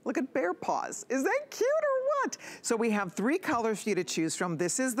 Look at bear paws. Is that cute or what? So we have 3 colors for you to choose from.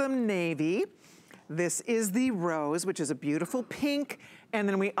 This is the navy. This is the rose, which is a beautiful pink. And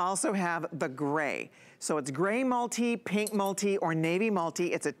then we also have the gray. So it's gray multi, pink multi, or navy multi.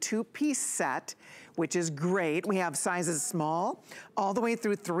 It's a 2-piece set, which is great. We have sizes small all the way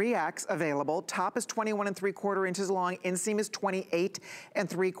through 3X available. Top is 21 3/4 inches long. Inseam is 28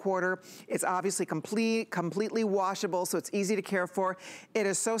 3/4. It's obviously completely washable, so it's easy to care for. It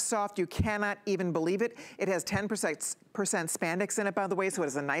is so soft, you cannot even believe it. It has 10% spandex in it, by the way, so it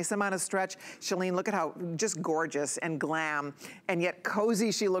has a nice amount of stretch. Shalene, look at how just gorgeous and glam and yet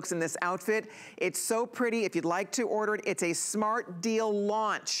cozy she looks in this outfit. It's so pretty. If you'd like to order it, it's a smart deal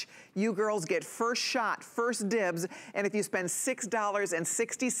launch. You girls get first shot, first dibs, and if you spend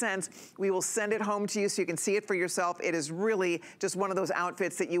 $6.60, we will send it home to you so you can see it for yourself. It is really just one of those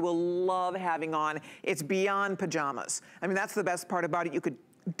outfits that you will love having on. It's beyond pajamas. I mean, that's the best part about it. You could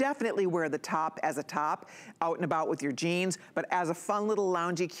definitely wear the top as a top out and about with your jeans, but as a fun little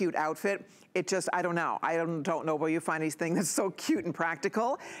loungy cute outfit, it just, I don't know. I don't know where you find these things that's so cute and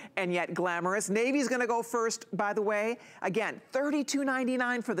practical and yet glamorous. Navy's gonna go first, by the way. Again,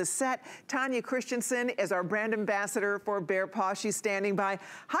 $32.99 for the set. Tanya Christensen is our brand ambassador for Bear Paw. She's standing by.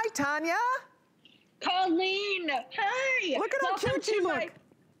 Hi, Tanya. Colleen, hey. Look at how cute you look.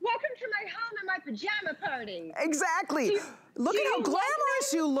 Welcome to my home and my pajama party. Exactly. Look at how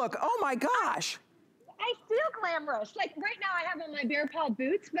glamorous you look. Oh my gosh. I feel glamorous. Like right now I have on my Bear Paw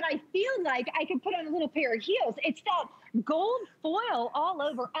boots, but I feel like I could put on a little pair of heels. It's that gold foil all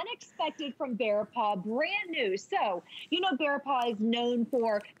over, unexpected from Bear Paw, brand new. So, you know, Bear Paw is known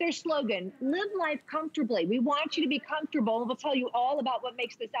for their slogan, live life comfortably. We want you to be comfortable, and we'll tell you all about what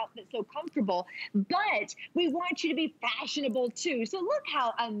makes this outfit so comfortable, but we want you to be fashionable too. So look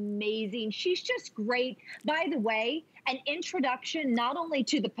how amazing. She's just great. By the way, an introduction not only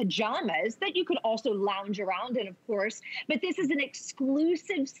to the pajamas that you could also lounge around in, of course, but this is an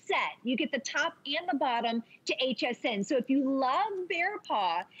exclusive set. You get the top and the bottom to HSN. So if you love Bear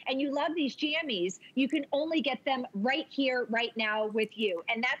Paw and you love these jammies, you can only get them right here, right now with you.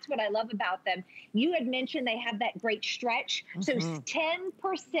 And that's what I love about them. You had mentioned they have that great stretch. So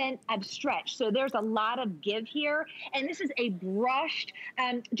 10% of stretch. So there's a lot of give here. And this is a brushed,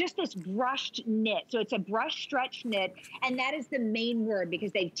 just this brushed knit. So it's a brush stretch knit. And that is the main word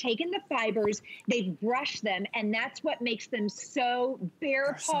because they've taken the fibers, they've brushed them, and that's what makes them so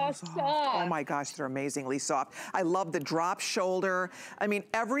Bear Paw soft. Oh my gosh, they're amazingly soft. I love the drop shoulder. I mean,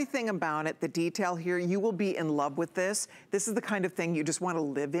 everything about it, the detail here, you will be in love with this. This is the kind of thing you just want to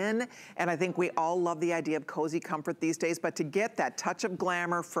live in. And I think we all love the idea of cozy comfort these days, but to get that touch of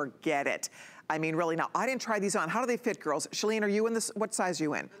glamour, forget it. I mean, really, now, I didn't try these on. How do they fit, girls? Shalene, are you in this? What size are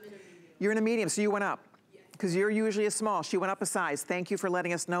you in? You're in a medium, so you went up. Because you're usually a small. She went up a size. Thank you for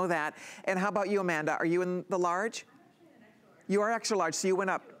letting us know that. And how about you, Amanda? Are you in the large? You are extra large, so you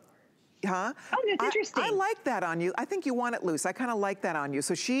went up. Huh? Oh, that's interesting. I like that on you. I think you want it loose. I kind of like that on you.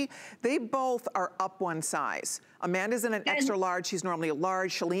 So they both are up one size. Amanda's in an extra large. She's normally a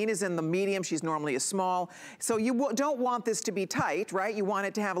large. Shalene is in the medium. She's normally a small. So you don't want this to be tight, right? You want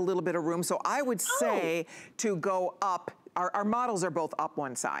it to have a little bit of room. So I would say to go up. Our models are both up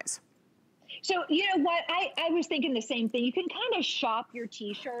one size. So, you know what, I was thinking the same thing. You can kind of shop your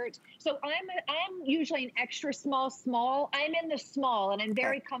t-shirt. So I'm usually an extra small. I'm in the small and I'm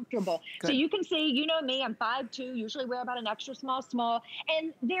very comfortable. Good. So you can see, you know me, I'm 5'2", usually wear about an extra small.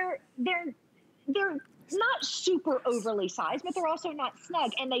 And they're not super overly sized, but they're also not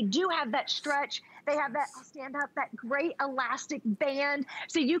snug. And they do have that stretch. They have that, I'll stand up, that great elastic band.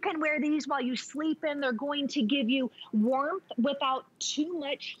 So you can wear these while you sleep in. They're going to give you warmth without too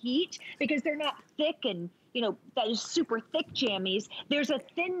much heat because they're not thick and you know, that is super thick jammies. There's a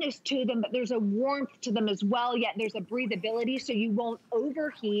thinness to them, but there's a warmth to them as well, yet there's a breathability so you won't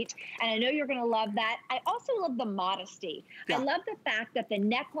overheat. And I know you're gonna love that. I also love the modesty. Yeah. I love the fact that the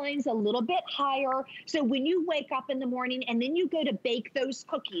neckline's a little bit higher. So when you wake up in the morning and then you go to bake those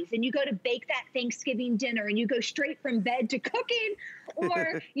cookies and you go to bake that Thanksgiving dinner and you go straight from bed to cooking,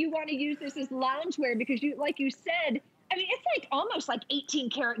 or you wanna use this as loungewear because you, like you said, I mean, it's like almost like 18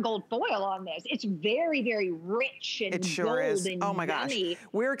 karat gold foil on this. It's very, very rich and it sure gold is. and oh my yummy. Gosh.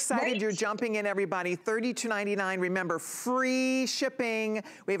 We're excited right? You're jumping in, everybody. $32.99. Remember, free shipping.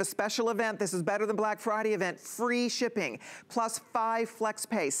 We have a special event. This is better than Black Friday event. Free shipping. Plus 5 flex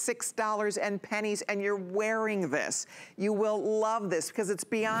pay, $6 and pennies, and you're wearing this. You will love this because it's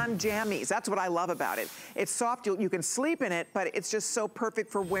beyond jammies. That's what I love about it. It's soft. You can sleep in it, but it's just so perfect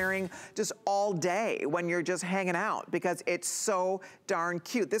for wearing just all day when you're just hanging out, because it's so darn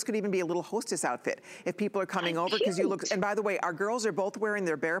cute. This could even be a little hostess outfit if people are coming over, because you look, and by the way, our girls are both wearing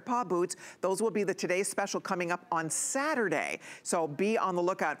their bare paw boots. Those will be the today's special coming up on Saturday. So be on the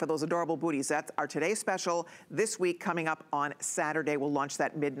lookout for those adorable booties. That's our today's special this week coming up on Saturday. We'll launch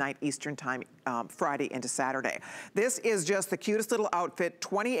that midnight Eastern time, Friday into Saturday. This is just the cutest little outfit,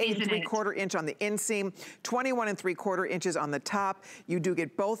 28 3/4 inch on the inseam, 21 3/4 inches on the top. You do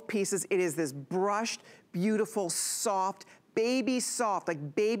get both pieces. It is this brushed, beautiful, soft, baby soft,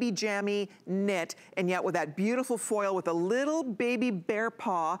 like baby jammy knit, and yet with that beautiful foil with a little baby bear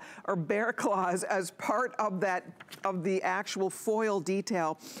paw or bear claws as part of that, of the actual foil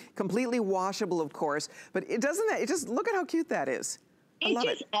detail. Completely washable, of course, but it doesn't, it just, look at how cute that is. It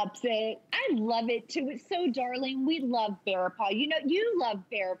just ups it. I love it too. It's so darling. We love Bear Paw. You know, you love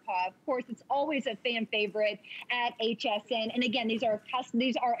Bear Paw. Of course, it's always a fan favorite at HSN. And again, these are custom,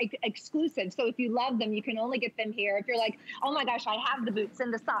 these are exclusive. So if you love them, you can only get them here. If you're like, oh my gosh, I have the boots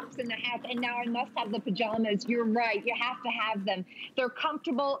and the socks and the hats, and now I must have the pajamas. You're right. You have to have them. They're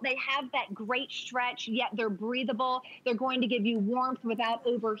comfortable. They have that great stretch, yet they're breathable. They're going to give you warmth without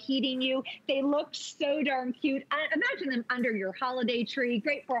overheating you. They look so darn cute. Imagine them under your holiday tree,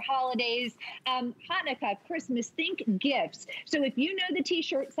 great for holidays, Hanukkah, Christmas, think gifts. So if you know the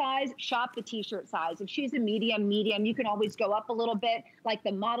t-shirt size, shop the t-shirt size. If she's a medium, you can always go up a little bit like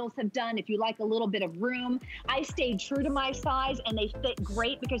the models have done if you like a little bit of room. I stayed true to my size and they fit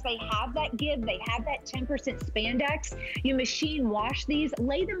great because they have that give, they have that 10% spandex. You machine wash these,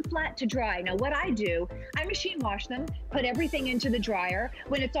 lay them flat to dry. Now what I do, I machine wash them, put everything into the dryer.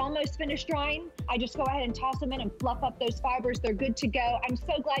 When it's almost finished drying, I just go ahead and toss them in and fluff up those fibers. They're good to go. I'm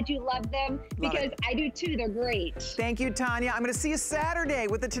so glad you love them because I do too. They're great. Thank you, Tanya. I'm going to see you Saturday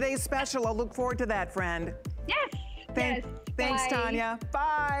with the Today's Special. I'll look forward to that, friend. Yes. Thanks, Bye. Tanya.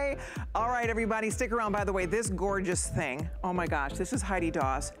 Bye. All right, everybody, stick around. By the way, this gorgeous thing, oh my gosh, this is Heidi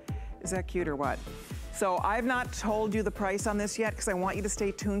Daus. Is that cute or what? So I've not told you the price on this yet because I want you to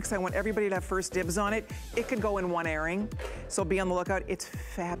stay tuned because I want everybody to have first dibs on it. It could go in one airing, so be on the lookout. It's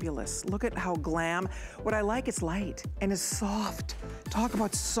fabulous. Look at how glam. What I like, it's light and it's soft. Talk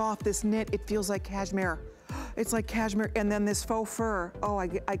about soft, this knit, it feels like cashmere. It's like cashmere, and then this faux fur. Oh, I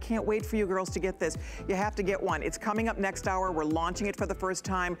can't wait for you girls to get this. You have to get one. It's coming up next hour. We're launching it for the first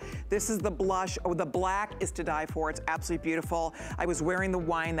time. This is the blush. Oh, the black is to die for. It's absolutely beautiful. I was wearing the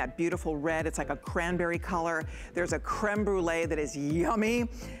wine, that beautiful red. It's like a cranberry color. There's a creme brulee that is yummy.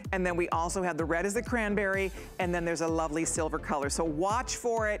 And then we also have the red as the cranberry, and then there's a lovely silver color. So watch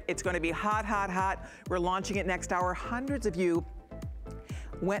for it. It's gonna be hot, hot, hot. We're launching it next hour. Hundreds of you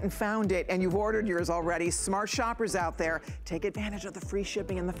went and found it, and you've ordered yours already. Smart shoppers out there, take advantage of the free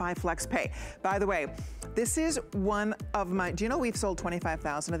shipping and the 5 flex pay. By the way, this is one of my, do you know we've sold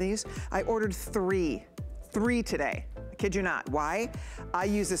 25,000 of these? I ordered three today. I kid you not. Why? I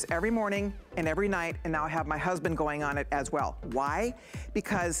use this every morning and every night, and now I have my husband going on it as well. Why?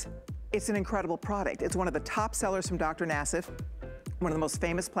 Because it's an incredible product. It's one of the top sellers from Dr. Nassif, one of the most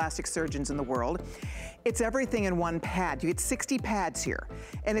famous plastic surgeons in the world. It's everything in one pad. You get 60 pads here,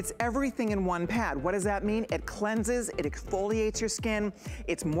 and it's everything in one pad. What does that mean? It cleanses, it exfoliates your skin,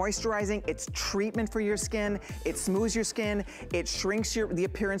 it's moisturizing, it's treatment for your skin, it smooths your skin, it shrinks the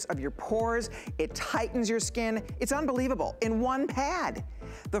appearance of your pores, it tightens your skin. It's unbelievable in one pad.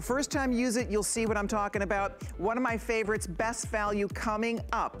 The first time you use it, you'll see what I'm talking about. One of my favorites, best value coming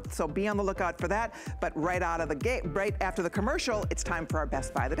up. So be on the lookout for that. But right out of the gate, right after the commercial, it's time for our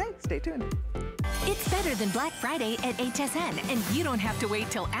best buy of the day. Stay tuned. It's better than Black Friday at HSN, and you don't have to wait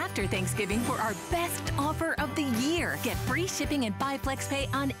till after Thanksgiving for our best offer of the year. Get free shipping and 5 flex pay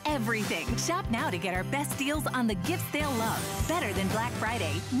on everything. Shop now to get our best deals on the gifts they'll love. Better than Black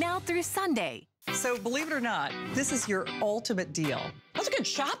Friday, now through Sunday. So believe it or not, this is your ultimate deal. That's good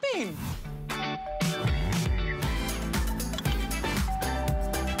shopping.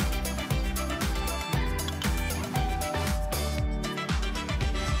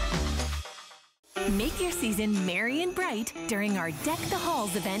 your season merry and bright during our Deck the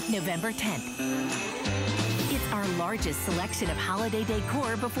Halls event November 10th. It's our largest selection of holiday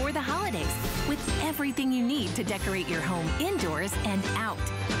decor before the holidays, with everything you need to decorate your home indoors and out.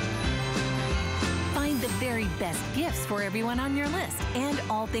 Find the very best gifts for everyone on your list and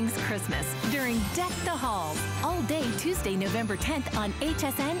all things Christmas during Deck the Halls, all day Tuesday, November 10th on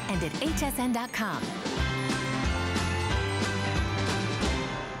HSN and at hsn.com.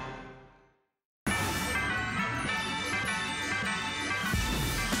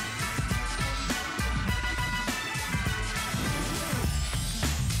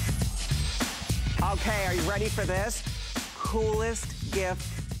 Okay, are you ready for this? Coolest gift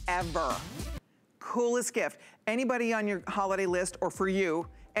ever. Coolest gift. Anybody on your holiday list, or for you,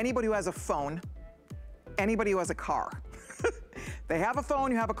 anybody who has a phone, anybody who has a car. They have a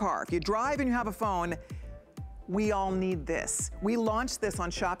phone, you have a car. If you drive and you have a phone, we all need this. We launched this on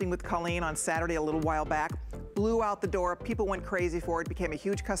Shopping with Colleen on Saturday a little while back. Blew out the door, people went crazy for it, became a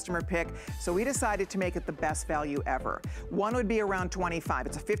huge customer pick, so we decided to make it the best value ever. One would be around $25.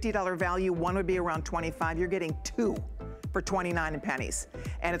 It's a $50 value, one would be around $25. You're getting two for 29 pennies.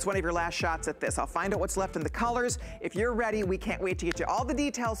 And it's one of your last shots at this. I'll find out what's left in the colors. If you're ready, we can't wait to get you all the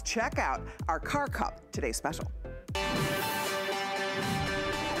details. Check out our Car Cup Today's Special.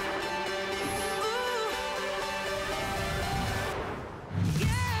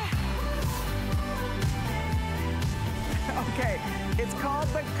 Okay, it's called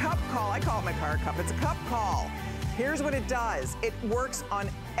the Cup Call. I call it my Car Cup. It's a cup call. Here's what it does. It works on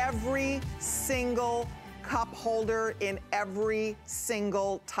every single cup holder in every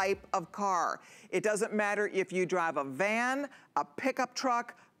single type of car. It doesn't matter if you drive a van, a pickup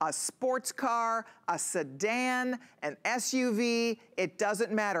truck, a sports car, a sedan, an SUV, it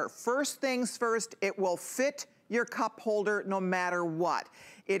doesn't matter. First things first, it will fit your cup holder no matter what.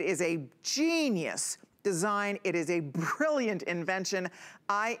 It is a genius design. It is a brilliant invention.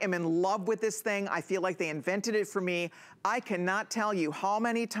 I am in love with this thing. I feel like they invented it for me. I cannot tell you how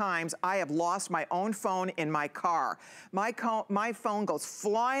many times I have lost my own phone in my car. My phone goes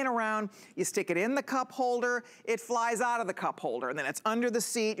flying around. You stick it in the cup holder, it flies out of the cup holder, and then it's under the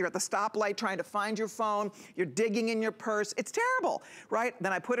seat. You're at the stoplight trying to find your phone. You're digging in your purse. It's terrible, right?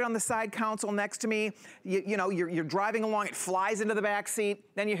 Then I put it on the side console next to me. You know, you're driving along, it flies into the back seat.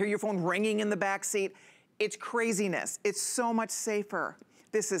 Then you hear your phone ringing in the back seat. It's craziness. It's so much safer.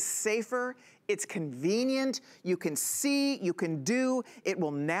 This is safer. It's convenient. You can see, you can do. It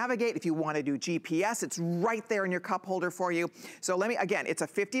will navigate. If you want to do GPS, it's right there in your cup holder for you. So let me, again, it's a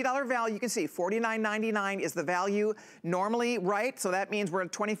 $50 value. You can see $49.99 is the value normally, right? So that means we're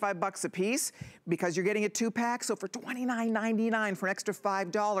at 25 bucks a piece because you're getting a 2-pack. So for $29.99 for an extra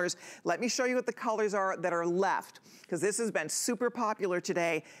 $5, let me show you what the colors are that are left, because this has been super popular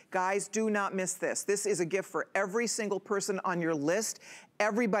today. Guys, do not miss this. This is a gift for every single person on your list.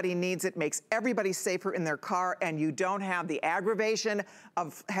 Everybody needs it, makes everybody safer in their car, and you don't have the aggravation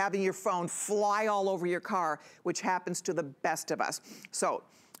of having your phone fly all over your car, which happens to the best of us. So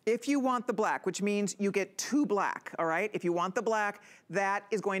if you want the black, which means you get 2 black, all right? If you want the black, that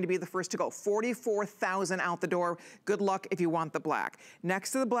is going to be the first to go. 44,000 out the door. Good luck if you want the black. Next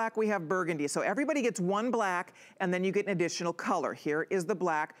to the black, we have burgundy. So everybody gets 1 black, and then you get an additional color. Here is the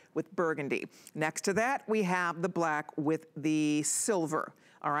black with burgundy. Next to that, we have the black with the silver.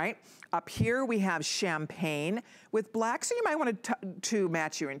 All right, up here we have champagne with black, so you might want to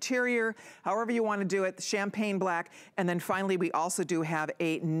match your interior, however you want to do it, the champagne black, and then finally we also do have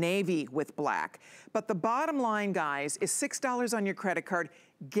a navy with black. But the bottom line, guys, is $6 on your credit card.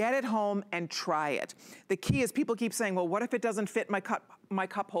 Get it home and try it. The key is people keep saying, well, what if it doesn't fit my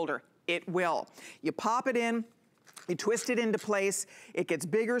cup holder? It will. You pop it in, you twist it into place, it gets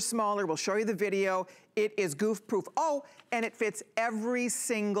bigger, smaller, we'll show you the video. It is goof proof. Oh, and it fits every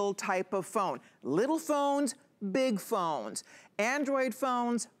single type of phone. Little phones, big phones, Android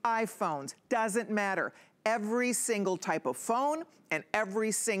phones, iPhones, doesn't matter. Every single type of phone and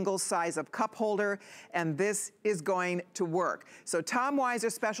every single size of cup holder, and this is going to work. So Tom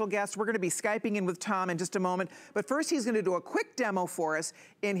Weiser, special guest, we're gonna be Skyping in with Tom in just a moment, but first he's gonna do a quick demo for us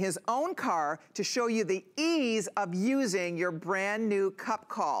in his own car to show you the ease of using your brand new cup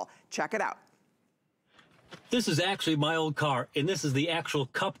call. Check it out. This is actually my old car, and this is the actual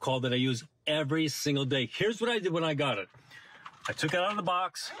cup call that I use every single day. Here's what I did when I got it. I took it out of the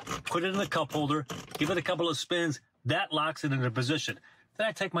box, put it in the cup holder, give it a couple of spins, that locks it into position. Then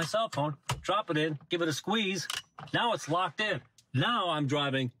I take my cell phone, drop it in, give it a squeeze. Now it's locked in. Now I'm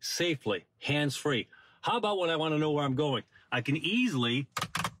driving safely, hands-free. How about when I want to know where I'm going? I can easily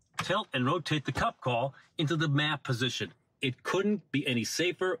tilt and rotate the cup call into the map position. It couldn't be any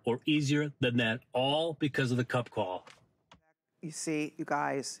safer or easier than that, all because of the cup call. You see, you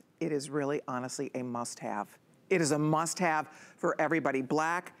guys, it is really honestly a must-have. It is a must-have for everybody.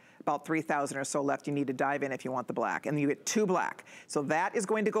 Black, about 3,000 or so left. You need to dive in if you want the black. And you get 2 black. So that is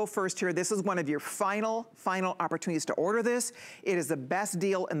going to go first here. This is one of your final opportunities to order this. It is the best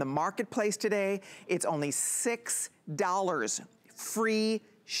deal in the marketplace today. It's only $6 free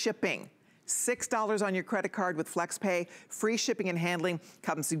shipping. $6 on your credit card with FlexPay, free shipping and handling,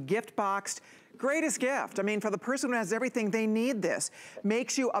 comes gift boxed. Greatest gift. I mean, for the person who has everything, they need this.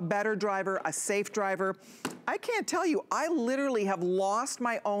 Makes you a better driver, a safe driver. I can't tell you, I literally have lost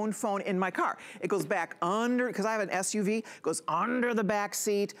my own phone in my car. It goes back under, because I have an SUV, goes under the back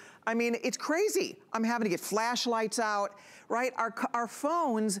seat. I mean, it's crazy. I'm having to get flashlights out, right? Our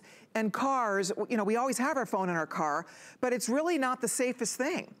phones and cars, you know, we always have our phone in our car, but it's really not the safest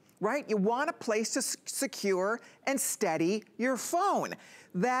thing, right? You want a place to secure and steady your phone.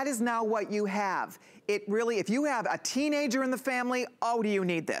 That is now what you have. It really, if you have a teenager in the family, oh, do you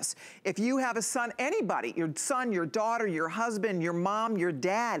need this? If you have a son, anybody, your son, your daughter, your husband, your mom, your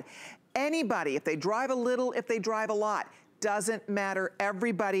dad, anybody, if they drive a little, if they drive a lot, doesn't matter.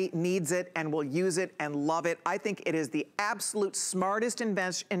 Everybody needs it and will use it and love it. I think it is the absolute smartest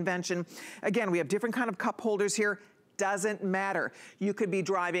invention. Again, we have different kind of cup holders here. Doesn't matter. You could be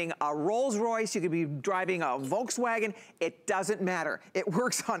driving a Rolls Royce, you could be driving a Volkswagen, it doesn't matter. It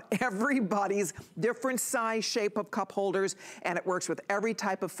works on everybody's different size, shape of cup holders, and it works with every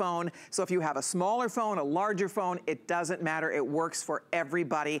type of phone. So if you have a smaller phone, a larger phone, it doesn't matter. It works for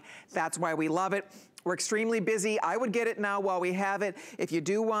everybody. That's why we love it. We're extremely busy. I would get it now while we have it. If you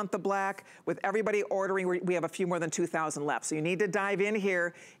do want the black, with everybody ordering, we have a few more than 2,000 left. So you need to dive in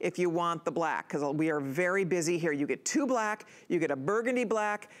here if you want the black, because we are very busy here. You get 2 black, you get a burgundy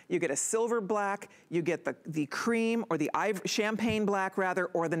black, you get a silver black, you get the cream or the champagne black rather,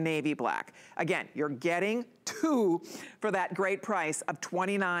 or the navy black. Again, you're getting 2 for that great price of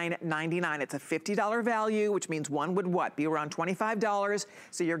 $29.99. It's a $50 value, which means one would what? Be around $25.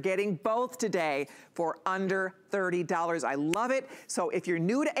 So you're getting both today for under $30. I love it. So if you're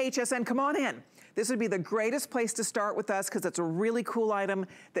new to HSN, come on in. This would be the greatest place to start with us because it's a really cool item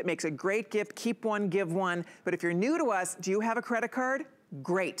that makes a great gift. Keep one, give one. But if you're new to us, do you have a credit card?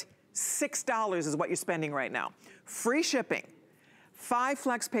 Great. $6 is what you're spending right now. Free shipping. 5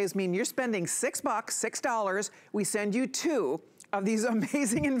 flex pays mean you're spending $6. We send you 2 of these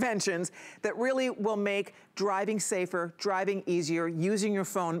amazing inventions that really will make driving safer, driving easier, using your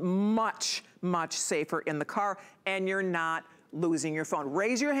phone much, much safer in the car, and you're not losing your phone.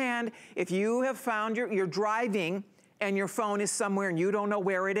 Raise your hand if you have found you're driving and your phone is somewhere and you don't know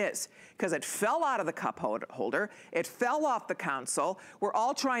where it is because it fell out of the cup holder, it fell off the console. We're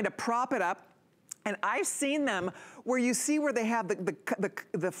all trying to prop it up. And I've seen them where you see where they have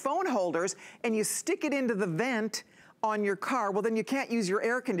the phone holders and you stick it into the vent on your car. Well, then you can't use your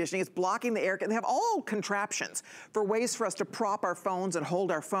air conditioning. It's blocking the air. They have all contraptions for ways for us to prop our phones and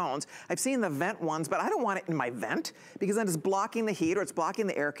hold our phones. I've seen the vent ones, but I don't want it in my vent because then it's blocking the heat or it's blocking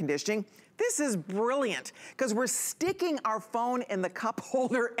the air conditioning. This is brilliant because we're sticking our phone in the cup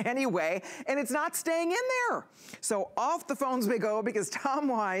holder anyway, and it's not staying in there. So off the phones we go because Tom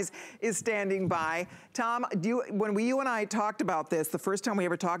Wise is standing by. Tom, when you and I talked about this, the first time we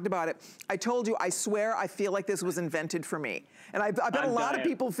ever talked about it, I told you, I swear, I feel like this was invented for me. And I bet a lot of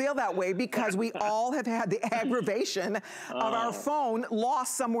people feel that way because we all have had the aggravation of our phone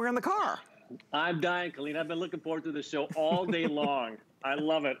lost somewhere in the car. I'm dying, Colleen. I've been looking forward to the show all day long. I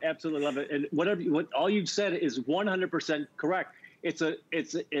love it, absolutely love it. And all you've said is 100% correct. It's an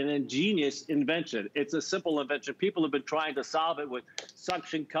ingenious invention. It's a simple invention. People have been trying to solve it with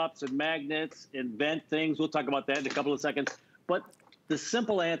suction cups and magnets and vent things. We'll talk about that in a couple of seconds. But the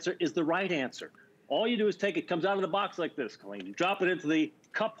simple answer is the right answer. All you do is take it, comes out of the box like this, Colleen. You drop it into the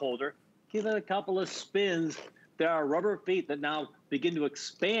cup holder, give it a couple of spins. There are rubber feet that now begin to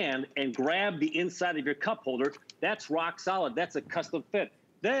expand and grab the inside of your cup holder. That's rock solid. That's a custom fit.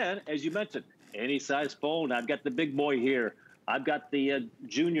 Then, as you mentioned, any size phone. I've got the big boy here. I've got the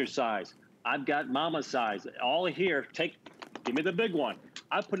junior size. I've got mama size. All here. Give me the big one.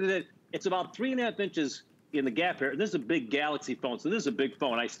 I put it in. It's about 3.5 inches in the gap here. This is a big Galaxy phone, so this is a big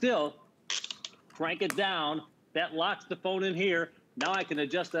phone. I still crank it down. That locks the phone in here. Now I can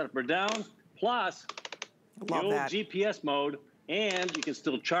adjust that up or down. Plus, the old GPS mode, and you can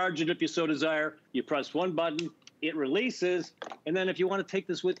still charge it if you so desire. You press one button, it releases, and then if you want to take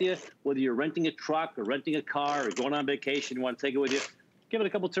this with you, whether you're renting a truck or renting a car or going on vacation, you want to take it with you, give it a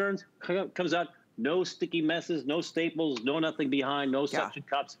couple turns, comes out, no sticky messes, no staples, no nothing behind, no suction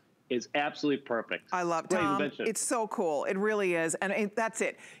cups. is absolutely perfect. I love Tom. It's so cool. It really is. And that's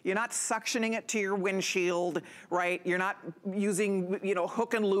it. You're not suctioning it to your windshield, right? You're not using, you know,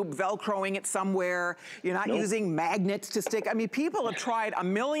 hook and loop, Velcroing it somewhere. You're not using magnets to stick. I mean, people have tried a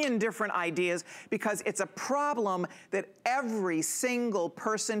million different ideas because it's a problem that every single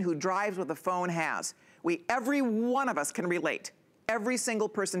person who drives with a phone has. Every one of us can relate. Every single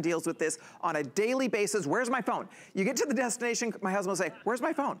person deals with this on a daily basis. Where's my phone? You get to the destination, my husband will say, where's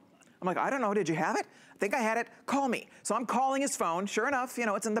my phone? I'm like, I don't know, did you have it? I think I had it, call me. So I'm calling his phone, sure enough, you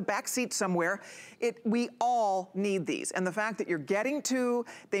know, it's in the back seat somewhere. We all need these. And the fact that you're getting two,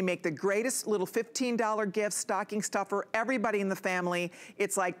 they make the greatest little $15 gift, stocking stuffer, everybody in the family.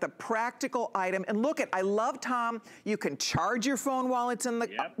 It's like the practical item. And look I love, Tom, you can charge your phone while it's in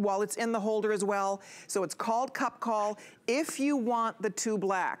the holder as well. So it's called Cup Call. If you want the two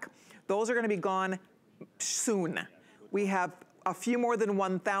black, those are gonna be gone soon. We have a few more than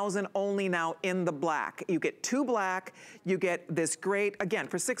 1,000 only now in the black. You get two black, you get this great, again,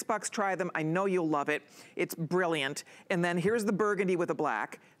 for $6, try them. I know you'll love it. It's brilliant. And then here's the burgundy with a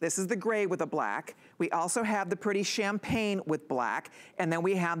black. This is the gray with a black. We also have the pretty champagne with black, and then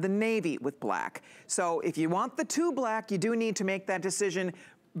we have the navy with black. So if you want the two black, you do need to make that decision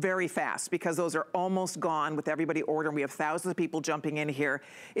very fast because those are almost gone with everybody ordering. We have thousands of people jumping in here.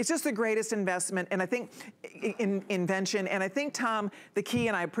 It's just the greatest investment, and I think invention. And I think, Tom, the key,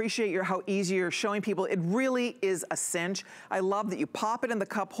 and I appreciate how easy you're showing people, it really is a cinch. I love that you pop it in the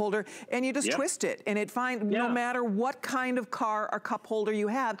cup holder and you just twist it, and no matter what kind of car or cup holder you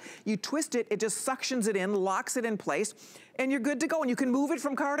have, you twist it, it just suctions it in, locks it in place, and you're good to go. And you can move it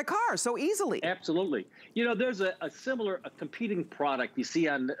from car to car so easily. Absolutely. You know, there's a competing product you see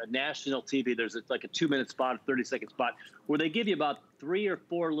on national TV. There's like a 2-minute spot, a 30-second spot, where they give you about 3 or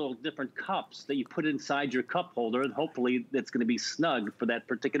 4 little different cups that you put inside your cup holder, and hopefully that's going to be snug for that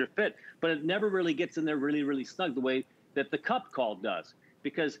particular fit. But it never really gets in there really, really snug the way that the Cup Call does,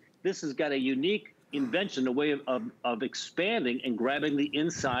 because this has got a unique invention, a way of expanding and grabbing the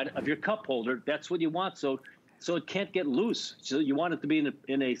inside of your cup holder. That's what you want. So it can't get loose. So you want it to be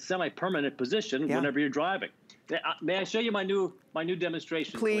in a semi-permanent position whenever you're driving. May I show you my new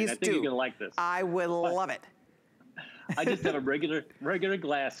demonstration? Please I think you're gonna like this. I would love it. I just have a regular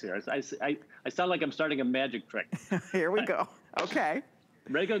glass here. I sound like I'm starting a magic trick. Here we go. Okay.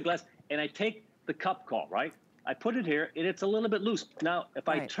 Regular glass, and I take the Cup Call, right? I put it here, and it's a little bit loose. Now, if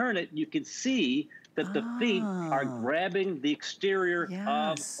I turn it, you can see that the feet are grabbing the exterior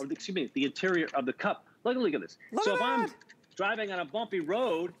the interior of the cup. Look at this. So if I'm driving on a bumpy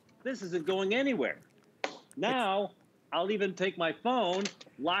road, this isn't going anywhere. Now, I'll even take my phone,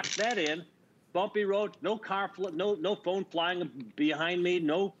 lock that in, bumpy road, no phone flying behind me,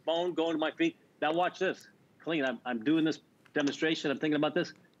 no phone going to my feet. Now watch this. Colleen, I'm doing this demonstration, I'm thinking about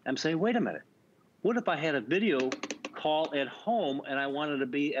this. I'm saying, wait a minute. What if I had a video call at home and I wanted to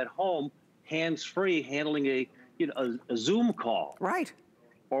be at home hands-free handling a Zoom call? Right.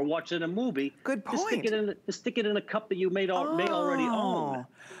 Or watching a movie. Good point. Just stick it in a cup that you may already own.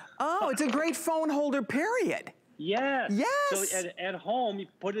 Oh, it's a great phone holder, period. Yes. Yes. So at home, you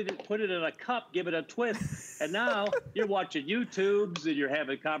put it in a cup, give it a twist, and now you're watching YouTubes and you're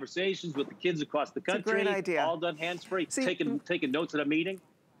having conversations with the kids across the country. It's a great idea. All done hands-free. Taking notes at a meeting.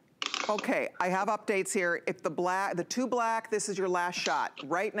 Okay, I have updates here. If the two black, this is your last shot.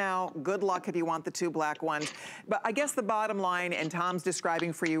 Right now, good luck if you want the two black ones. But I guess the bottom line, and Tom's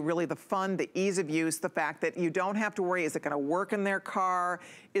describing for you really the fun, the ease of use, the fact that you don't have to worry, is it gonna work in their car?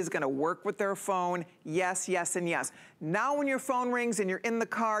 Is it gonna work with their phone? Yes, yes, and yes. Now when your phone rings and you're in the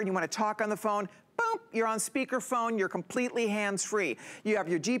car and you wanna talk on the phone, boom, you're on speakerphone, you're completely hands-free. You have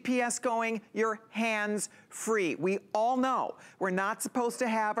your GPS going, you're hands-free. We all know we're not supposed to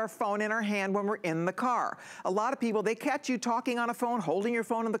have our phone in our hand when we're in the car. A lot of people, they catch you talking on a phone, holding your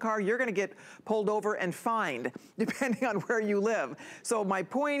phone in the car, you're gonna get pulled over and fined, depending on where you live. So my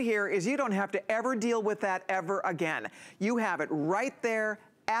point here is you don't have to ever deal with that ever again. You have it right there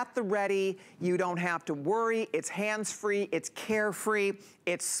at the ready. You don't have to worry. It's hands-free, it's carefree,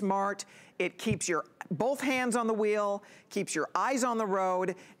 it's smart. It keeps your both hands on the wheel, keeps your eyes on the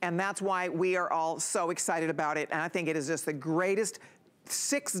road, and that's why we are all so excited about it. And I think it is just the greatest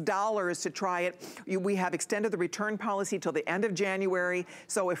 $6 to try it. We have extended the return policy till the end of January.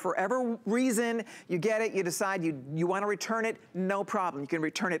 So if for whatever reason you get it, you decide you want to return it, no problem. You can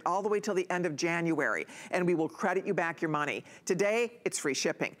return it all the way till the end of January, and we will credit you back your money. Today, it's free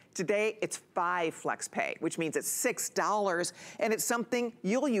shipping. Today, it's 5 flex pay, which means it's $6, and it's something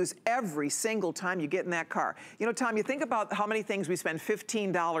you'll use every single time you get in that car. You know, Tom, you think about how many things we spend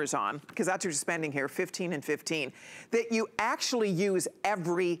 $15 on, because that's what you're spending here, 15 and 15, that you actually use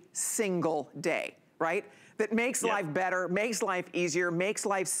every single day, right? That makes life better, makes life easier, makes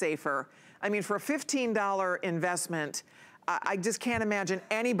life safer. I mean, for a $15 investment, I just can't imagine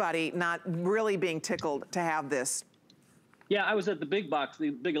anybody not really being tickled to have this. Yeah, I was at the big box, the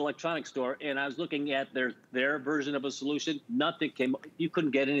big electronics store, and I was looking at their version of a solution. Nothing came, you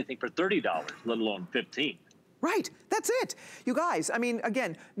couldn't get anything for $30, let alone $15. Right, that's it. You guys, I mean,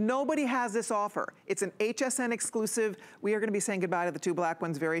 again, nobody has this offer. It's an HSN exclusive. We are gonna be saying goodbye to the two black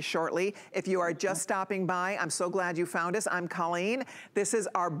ones very shortly. If you are just stopping by, I'm so glad you found us. I'm Colleen. This is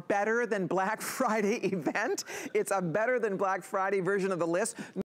our Better Than Black Friday event. It's a Better Than Black Friday version of the list.